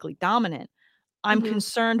that physically dominant. I'm Mhm.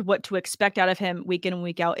 concerned what to expect out of him week in and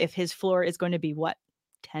week out if his floor is going to be what,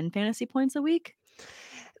 10 fantasy points a week?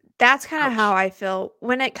 That's kinda how Ouch. I feel.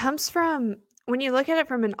 When you look at it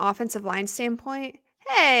from an offensive line standpoint,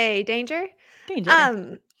 hey, danger. Danger.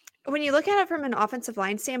 Um, when you look at it from an offensive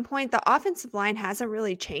line standpoint, the offensive line hasn't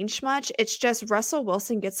really changed much. It's just Russell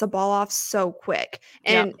Wilson gets the ball off so quick,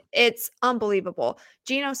 Yeah. and it's unbelievable.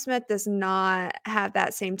 Geno Smith does not have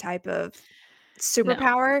that same type of No.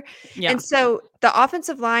 superpower, Yeah. and so the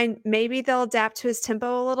offensive line, maybe they'll adapt to his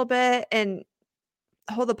tempo a little bit and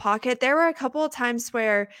hold the pocket. There were a couple of times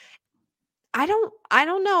where I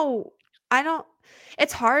don't know. I don't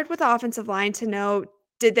It's hard with the offensive line to know,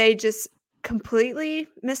 did they just completely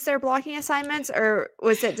miss their blocking assignments, or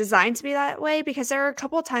was it designed to be that way? Because there are a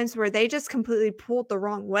couple of times where they just completely pulled the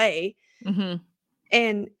wrong way Mhm.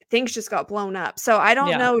 and things just got blown up. So I don't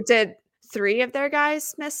Yeah. know, did 3 of their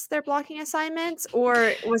guys miss their blocking assignments,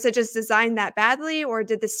 or was it just designed that badly, or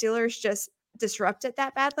did the Steelers just disrupt it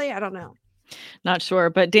that badly? I don't know. Not sure,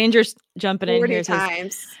 but Danger's jumping in 40 here says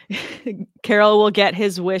times. Carroll will get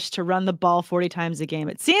his wish to run the ball 40 times a game.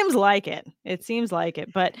 It seems like it. It seems like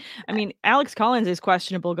it. But I mean, Alex Collins is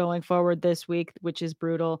questionable going forward this week, which is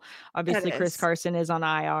brutal. That Obviously, Chris is. Carson is on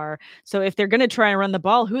IR. So if they're going to try and run the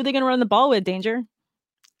ball, who are they going to run the ball with, Danger?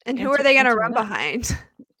 And who are Answer they gonna answer me run that. behind?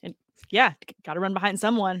 And yeah, got to run behind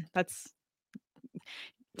someone. That's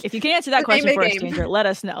if you can answer that The name question of the for us, game. Danger, let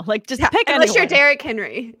us know. Like just Yeah, pick unless you're anyone. Derrick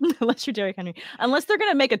Henry. Unless you're Derrick Henry. Unless they're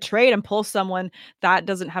gonna make a trade and pull someone that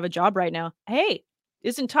doesn't have a job right now. Hey,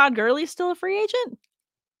 isn't Todd Gurley still a free agent?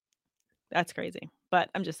 That's crazy. But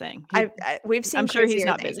I'm just saying. We've I'm seen sure he's crazier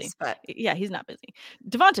not busy. things, but Yeah, he's not busy.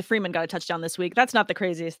 Devonta Freeman got a touchdown this week. That's not the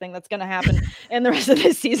craziest thing that's gonna happen in the rest of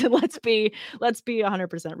this season. Let's be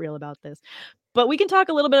 100% real about this. But we can talk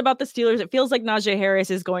a little bit about the Steelers. It feels like Najee Harris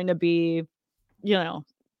is going to be, you know,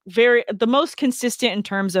 the most consistent in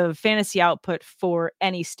terms of fantasy output for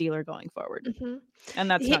any Steeler going forward. mhm. And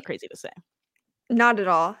that's not He crazy to say. Not at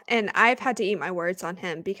all, and I've had to eat my words on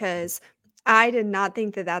him because I did not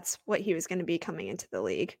think that that's what he was gonna be coming into the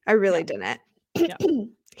league. I Yeah. really didn't. Yeah.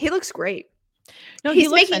 He looks great. No, he He's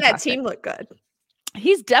looks making that fantastic. team look good.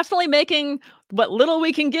 He's definitely making what little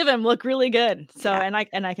we can give him look really good. So, Yeah,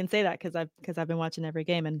 and I can say that because I've been watching every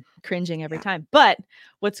game and cringing every yeah. time. But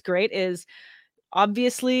what's great is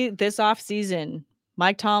obviously this offseason,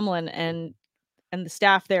 Mike Tomlin and the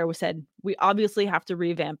staff there was said, we obviously have to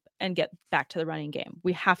revamp and get back to the running game.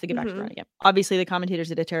 We have to get back to the Mhm. running game. Obviously, the commentators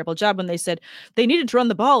did a terrible job when they said they needed to run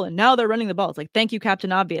the ball and now they're running the ball. It's like, thank you,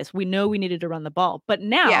 Captain Obvious. We know we needed to run the ball. But Yeah,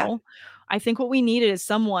 now I think what we needed is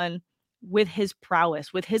someone with his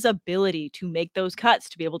prowess, with his ability to make those cuts,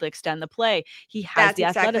 to be able to extend the play. He has that's the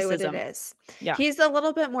exactly what athleticism. it is. Yeah. He's a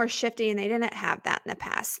little bit more shifty, and they didn't have that in the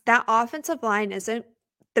past. That offensive line isn't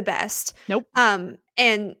the best, Nope.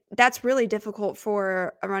 and that's really difficult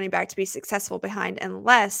for a running back to be successful behind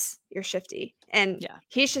unless you're shifty, and Yeah.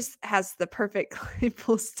 he just has the perfect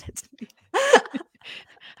Claypool stats.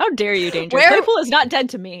 How dare you, Danger? Where Claypool is not dead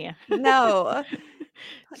to me. No,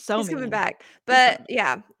 So he's coming mean. back, He's coming. but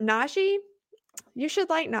yeah, Najee, you should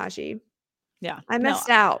like Najee. Yeah. I No, missed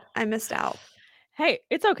out. I missed out. hey,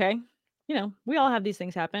 it's okay. We all have these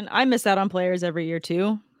things happen. I miss out on players every year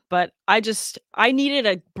too, but I needed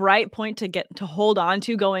a bright point to get to hold on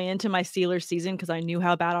to going into my Steelers season because I knew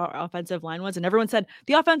how bad our offensive line was. And everyone said,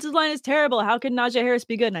 the offensive line is terrible. How could Najee Harris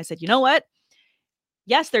be good? And I said, you know what?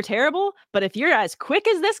 Yes, they're terrible, but if you're as quick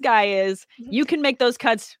as this guy is, Mhm. you can make those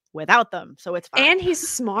cuts without them. So it's fine. And he's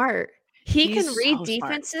smart. He can He's read so smart.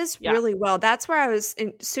 defenses Yeah. really well. That's where I was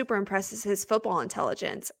super impressed is his football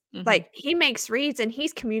intelligence. Hmm. Like, he makes reads and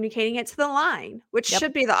he's communicating it to the line, which Yep.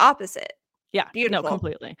 should be the opposite. Yeah. No, Beautiful.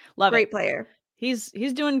 completely. Love it. Great player. He's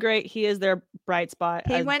doing great. He is their bright spot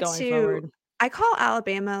He as went going to forward. I call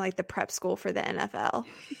Alabama like the prep school for the NFL.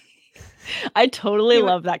 I totally He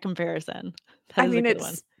went love that comparison. That I is a mean, good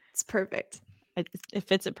one. it's perfect. It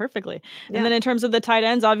fits it perfectly. And Yeah. then in terms of the tight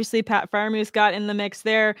ends, obviously Pat Freiermuth got in the mix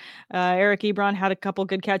there. Eric Ebron had a couple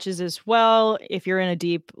good catches as well. If you're in a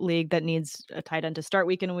deep league that needs a tight end to start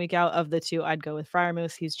week in and week out, of the two, I'd go with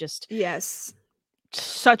Freiermuth. He's just Yes.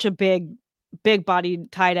 such a big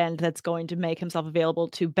bodied tight end that's going to make himself available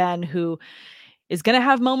to Ben, who is going to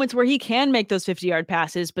have moments where he can make those 50-yard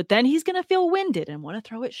passes, but then he's going to feel winded and want to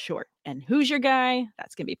throw it short. And who's your guy?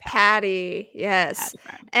 That's going to be Patty, yes. Patty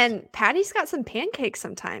Freiermuth. And Patty's got some pancakes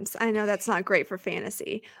sometimes. I know that's not great for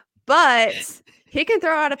fantasy, but he can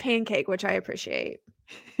throw out a pancake, which I appreciate.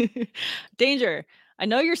 Danger. I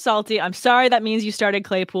know you're salty. I'm sorry that means you started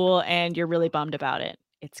Claypool and you're really bummed about it.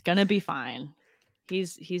 It's going to be fine.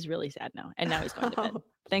 He's really sad now. And now he's going to bed.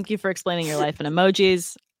 Thank you for explaining your life in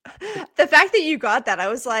emojis. The fact that you got that, I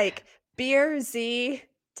was like, beer Z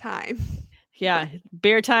time. Yeah,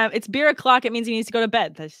 beer time. It's beer o'clock. It means he needs to go to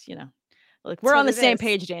bed. That's, like we're on the same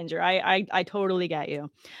page, Danger. I totally get you.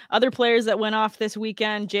 Other players that went off this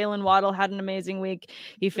weekend, Jalen Waddle had an amazing week.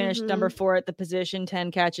 He finished number 4 at the position,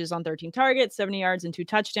 10 catches on 13 targets, 70 yards and 2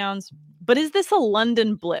 touchdowns. But is this a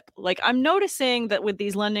London blip? Like, I'm noticing that with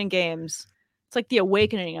these London games, it's like the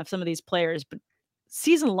awakening of some of these players. But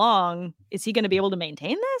season long, is he going to be able to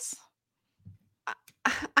maintain this?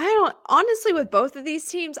 I don't, honestly, with both of these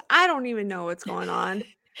teams, I don't even know what's going on.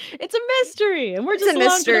 It's a mystery, and we're just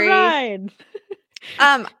along for the ride.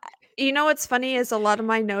 You know what's funny is a lot of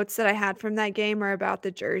my notes that I had from that game are about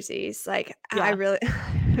the jerseys. Like, I really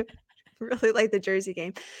really like the jersey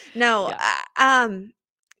game. No,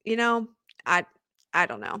 you know, I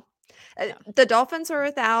don't know. The Dolphins are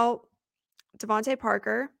without Devontae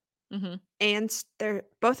Parker, and they're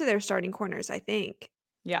both of their starting corners, I think.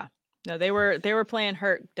 Yeah. No, they were playing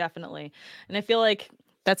hurt, definitely. And I feel like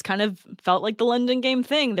that's kind of felt like the London game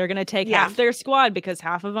thing. They're going to take half their squad because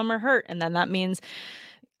half of them are hurt. And then that means,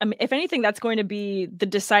 I mean, if anything, that's going to be the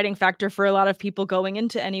deciding factor for a lot of people going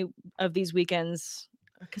into any of these weekends.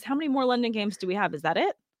 Because how many more London games do we have? Is that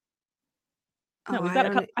it? No, we've got a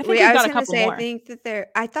couple. I think we've got a couple more.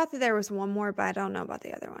 I thought that there was one more, but I don't know about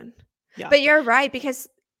the other one. Yeah. But you're right, because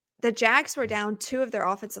the Jags were down 2 of their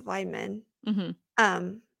offensive linemen.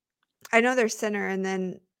 I know their center and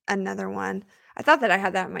then another one. I thought that I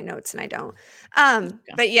had that in my notes and I don't.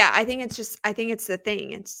 But yeah, I think it's the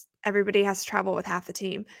thing. It's everybody has to travel with half the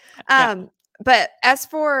team. But as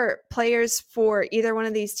for players for either one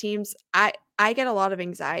of these teams, I get a lot of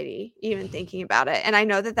anxiety even thinking about it. And I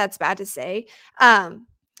know that that's bad to say.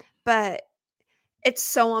 But it's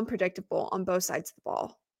so unpredictable on both sides of the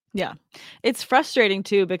ball. Yeah. It's frustrating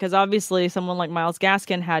too, because obviously someone like Myles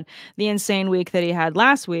Gaskin had the insane week that he had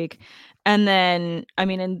last week. And then, I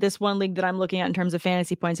mean, in this one league that I'm looking at in terms of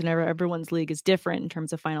fantasy points, and everyone's league is different in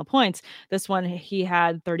terms of final points. This one, he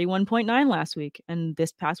had 31.9 last week. And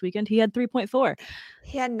this past weekend, he had 3.4.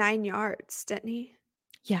 He had 9 yards, didn't he?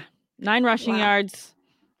 Yeah. 9 rushing yards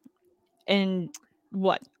and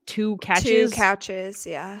what? 2 catches? 2 catches,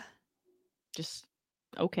 yeah. Just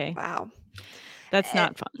okay. Wow. That's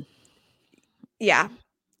not fun. Yeah.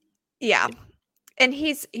 Yeah. And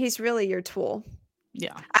he's really your tool.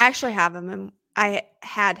 Yeah. I actually have him, and I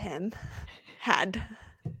had him.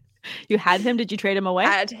 You had him? Did you trade him away?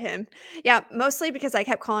 Had him. Yeah, mostly because I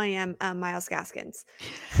kept calling him Myles Gaskins.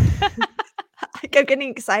 I kept getting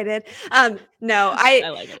excited. No, I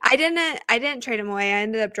like it. I didn't trade him away. I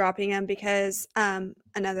ended up dropping him because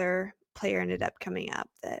another player ended up coming up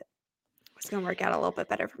that was going to work out a little bit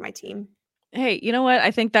better for my team. Hey, you know what?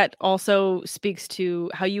 I think that also speaks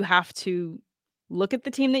to how you have to look at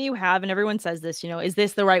the team that you have. And everyone says this, is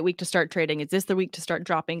this the right week to start trading? Is this the week to start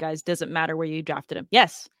dropping guys? Doesn't matter where you drafted them.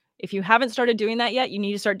 Yes. If you haven't started doing that yet, you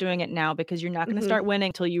need to start doing it now, because you're not going to start winning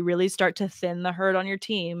until you really start to thin the herd on your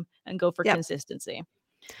team and go for consistency.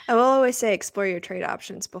 I will always say explore your trade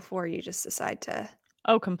options before you just decide to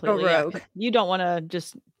completely go rogue. Yeah. You don't want to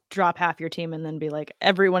just drop half your team and then be like,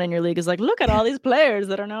 everyone in your league is like, look at all these players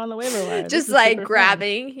that are now on the waiver wire. Just like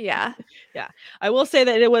grabbing. Fun. Yeah. Yeah. I will say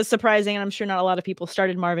that it was surprising, and I'm sure not a lot of people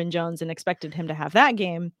started Marvin Jones and expected him to have that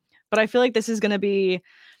game. But I feel like this is going to be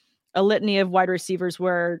a litany of wide receivers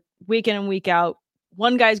where week in and week out,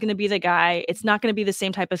 one guy's going to be the guy. It's not going to be the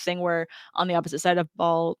same type of thing where on the opposite side of the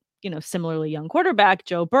ball, similarly young quarterback,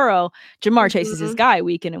 Joe Burrow, Jamar Chase is his guy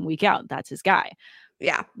week in and week out. That's his guy.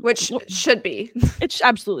 Yeah, which should be. It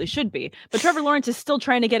absolutely should be. But Trevor Lawrence is still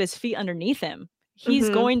trying to get his feet underneath him. He's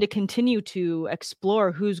going to continue to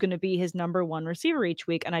explore who's going to be his number 1 receiver each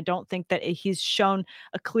week. And I don't think that he's shown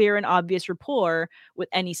a clear and obvious rapport with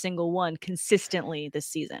any single one consistently this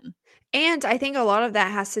season. And I think a lot of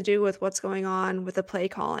that has to do with what's going on with the play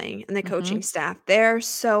calling and the coaching staff.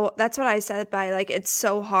 That's what I said by like, it's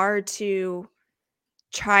so hard to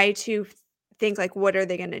try to think like, what are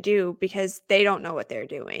they going to do? Because they don't know what they're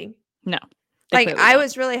doing. No. Like I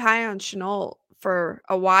was really high on Shenault for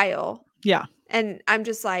a while. Yeah. And I'm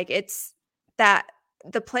just like, it's that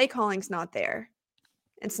the play calling's not there.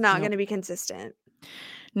 It's not going to be consistent.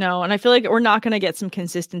 No. And I feel like we're not going to get some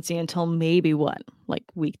consistency until maybe like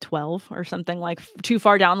week 12 or something, like too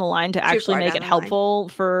far down the line to actually make it helpful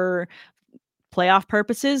for playoff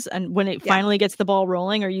purposes, and when it Yeah. finally gets the ball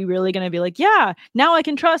rolling, are you really going to be like, yeah, now I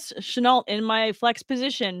can trust Chenault in my flex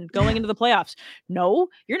position going into the playoffs? No,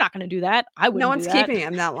 you're not going to do that. I No wouldn't do one's that. keeping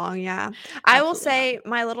him that long, yeah. I will Absolutely not. say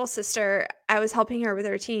my little sister, I was helping her with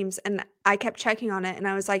her teams, and I kept checking on it, and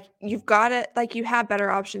I was like, "You've got it. Like, you have better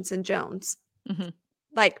options than Jones. Mhm.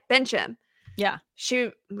 Like, bench him." Yeah.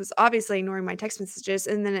 She was obviously ignoring my text messages,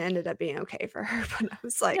 and then it ended up being okay for her, but I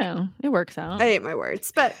was like, Yeah, it works out. I ate my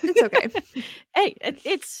words, but it's okay. Hey,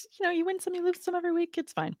 it's, you win some, you lose some every week.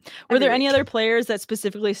 It's fine. Were Every there any week. other players that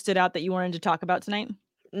specifically stood out that you wanted to talk about tonight?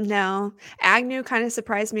 No. Agnew kinda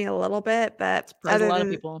surprised me a little bit, but Surprised a lot of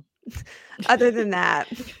people. other than that,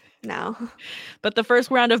 no. But the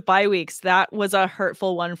first round of bye weeks, that was a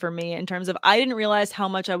hurtful one for me in terms of I didn't realize how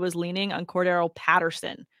much I was leaning on Cordero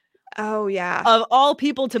Patterson. Oh, yeah. Of all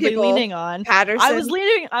people to be People. leaning on, I was Patterson.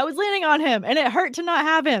 leaning on him, and it hurt to not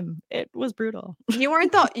have him. It was brutal. You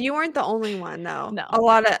weren't the only one, though. No. A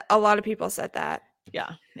lot of people said that.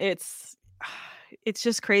 Yeah, it's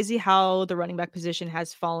just crazy how the running back position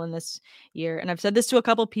has fallen this year, and I've said this to a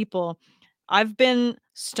couple people. I've been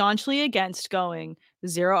staunchly against going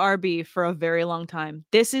 0 RB for a very long time.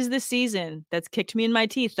 This is the season that's kicked me in my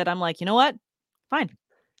teeth that I'm like, "You know what? Fine.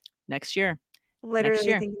 Next year. Next Literally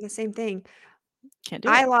year. thinking the same thing. Can't do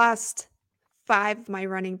I it." lost 5 of my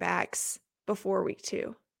running backs before week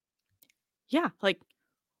 2. Yeah,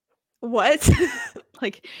 What?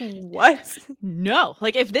 like What? no.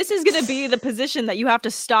 Like, if this is gonna be the position that you have to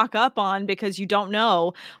stock up on because you don't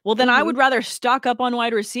know, well, then I Mhm. would rather stock up on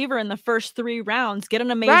wide receiver in the first 3 rounds, get an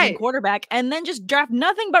amazing Right. quarterback, and then just draft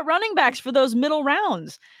nothing but running backs for those middle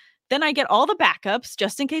rounds. Then I get all the backups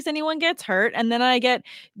just in case anyone gets hurt, and then I get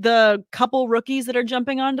the couple rookies that are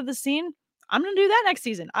jumping onto the scene. I'm gonna do that next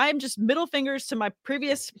season. I'm just middle fingers to my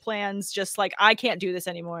previous plans, just like, I can't do this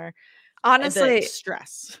anymore. The Honestly,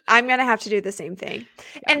 stress. I'm gonna have to do the same thing.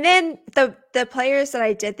 Yeah. And then the players that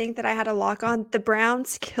I did think that I had a lock on, the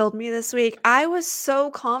Browns killed me this week. I was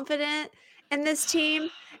so confident in this team,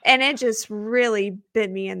 and it just really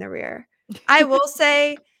bit me in the rear. I will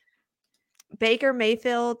say Baker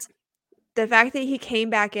Mayfield, the fact that he came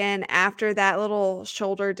back in after that little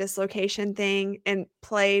shoulder dislocation thing and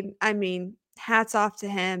played, I mean, hats off to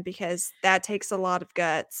him because that takes a lot of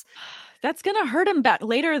guts. That's gonna hurt him back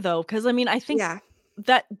later though, because I mean, I think Yeah.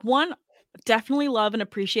 that one, definitely love and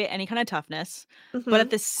appreciate any kind of toughness, but at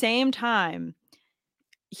Mhm. the same time,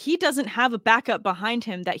 he doesn't have a backup behind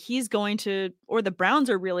him that he's going to, or the Browns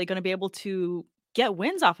are really gonna be able to get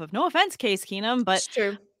wins off of. No offense, Case Keenum, but It's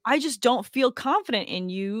true. I just don't feel confident in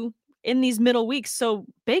you in these middle weeks. So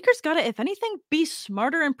Baker's got to, if anything, be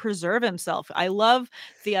smarter and preserve himself. I love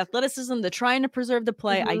the athleticism, the trying to preserve the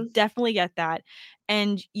play. I Mhm. definitely get that.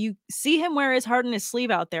 And you see him wear his heart on his sleeve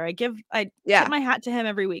out there. I tip Yeah. my hat to him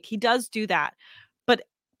every week. He does do that. But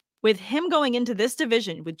with him going into this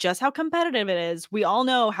division, with just how competitive it is, we all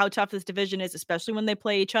know how tough this division is, especially when they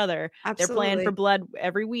play each other. They're playing for Absolutely. blood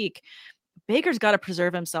every week. Baker's got to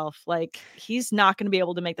preserve himself. Like, he's not going to be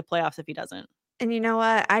able to make the playoffs if he doesn't. And you know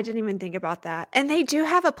what? I didn't even think about that. And they do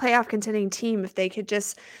have a playoff contending team if they could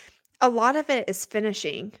just a lot of it is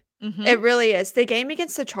finishing. Mhm. It really is. The game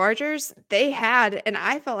against the Chargers, they had and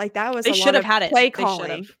I felt like that was They a should lot have of had it. play They should have.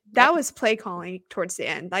 calling. Yep. That was play calling towards the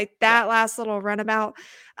end, like Yeah. that last little runabout.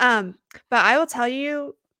 But I will tell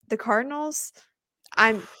you, the Cardinals,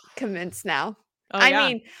 I'm convinced now. Oh, I yeah.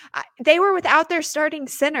 mean, they were without their starting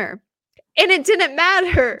center, and it didn't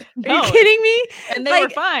matter. Are you No, kidding me? and they were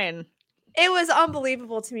Like, fine. it was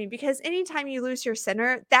unbelievable to me because anytime you lose your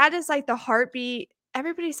center, that is like the heartbeat.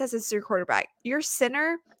 Everybody says it's your quarterback. Your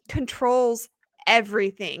center controls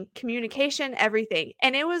everything, communication, everything.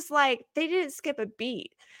 And it was like they didn't skip a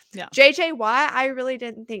beat. Yeah. JJ Watt, I really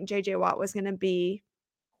didn't think JJ Watt was going to be,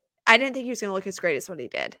 I didn't think he was going to look as great as what he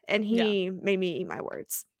did. And Yeah. he made me eat my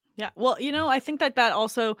words. Yeah. Well, I think that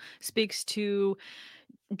also speaks to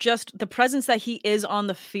just the presence that he is on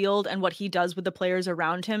the field and what he does with the players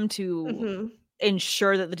around him to Hmm.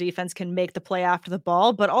 ensure that the defense can make the play after the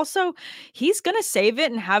ball, but also he's going to save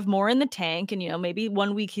it and have more in the tank. And, maybe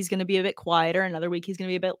one week he's going to be a bit quieter, another week he's going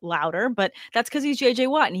to be a bit louder, but that's because he's JJ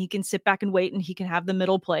Watt and he can sit back and wait and he can have the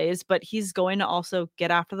middle plays, but he's going to also get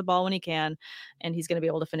after the ball when he can, and he's going to be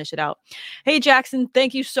able to finish it out. Hey, Jackson,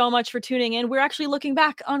 thank you so much for tuning in. We're actually looking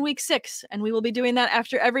back on week 6, and we will be doing that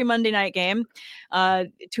after every Monday night game.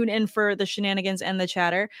 Tune in for the shenanigans and the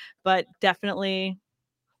chatter, but definitely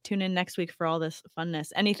tune in next week for all this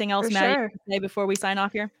funness. Anything else, For Maddie, sure. you can say before we sign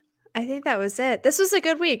off here? I think that was it. This was a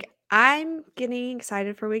good week. I'm getting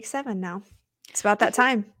excited for week 7 now. It's about that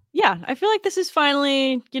time. Yeah, I feel like this is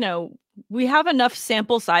finally, we have enough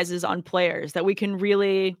sample sizes on players that we can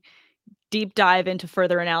really deep dive into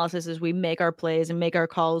further analysis as we make our plays and make our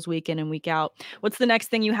calls week in and week out. What's the next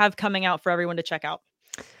thing you have coming out for everyone to check out?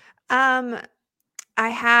 I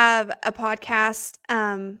have a podcast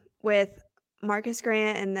with Marcus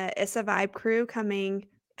Grant and the Issa Vibe crew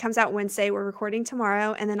comes out Wednesday. We're recording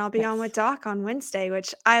tomorrow, and then I'll be on with Doc on Wednesday,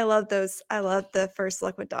 which I love those. I love the first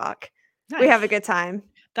look with Doc. Nice. We have a good time.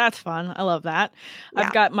 That's fun. I love that. Yeah.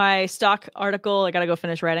 I've got my stock article. I got to go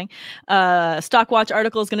finish writing. Stock watch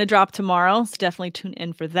article is going to drop tomorrow. So definitely tune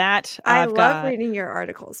in for that. I love reading your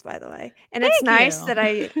articles, by the way. And it's nice that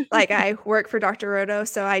I work for Dr. Roto,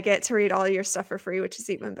 so I get to read all your stuff for free, which is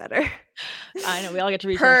even better. I know we all get to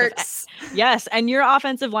read perks. Yes, and your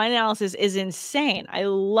offensive line analysis is insane. I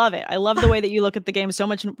love it. I love the way that you look at the game so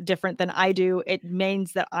much different than I do. It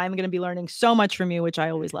means that I'm going to be learning so much from you, which I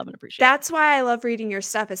always love and appreciate. That's why I love reading your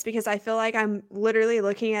stuff. Is because I feel like I'm literally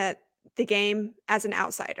looking at the game as an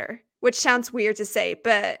outsider, which sounds weird to say,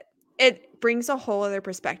 but it brings a whole other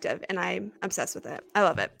perspective, and I'm obsessed with it. I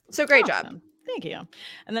love it. So great job. Thank you.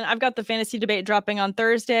 And then I've got the fantasy debate dropping on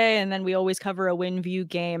Thursday, and then we always cover a win view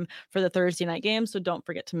game for the Thursday night game. So don't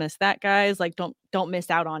forget to miss that, guys. Like don't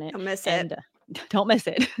miss out on it. Don't miss it. Don't miss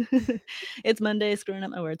it. It's Monday, screwing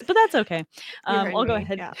up my words, but that's okay. I'll go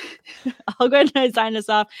ahead. Yeah. I'll go ahead and sign us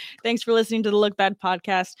off. Thanks for listening to the Look Bad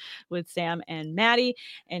podcast with Sam and Maddie.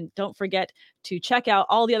 And don't forget to check out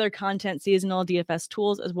all the other content, seasonal DFS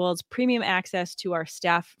tools, as well as premium access to our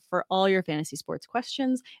staff for all your fantasy sports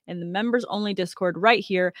questions and the members only Discord right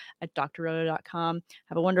here at drroto.com.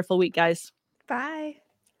 Have a wonderful week, guys. Bye.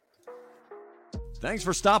 Thanks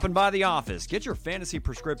for stopping by the office. Get your fantasy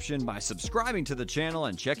prescription by subscribing to the channel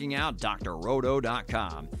and checking out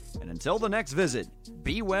drroto.com. And until the next visit,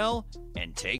 be well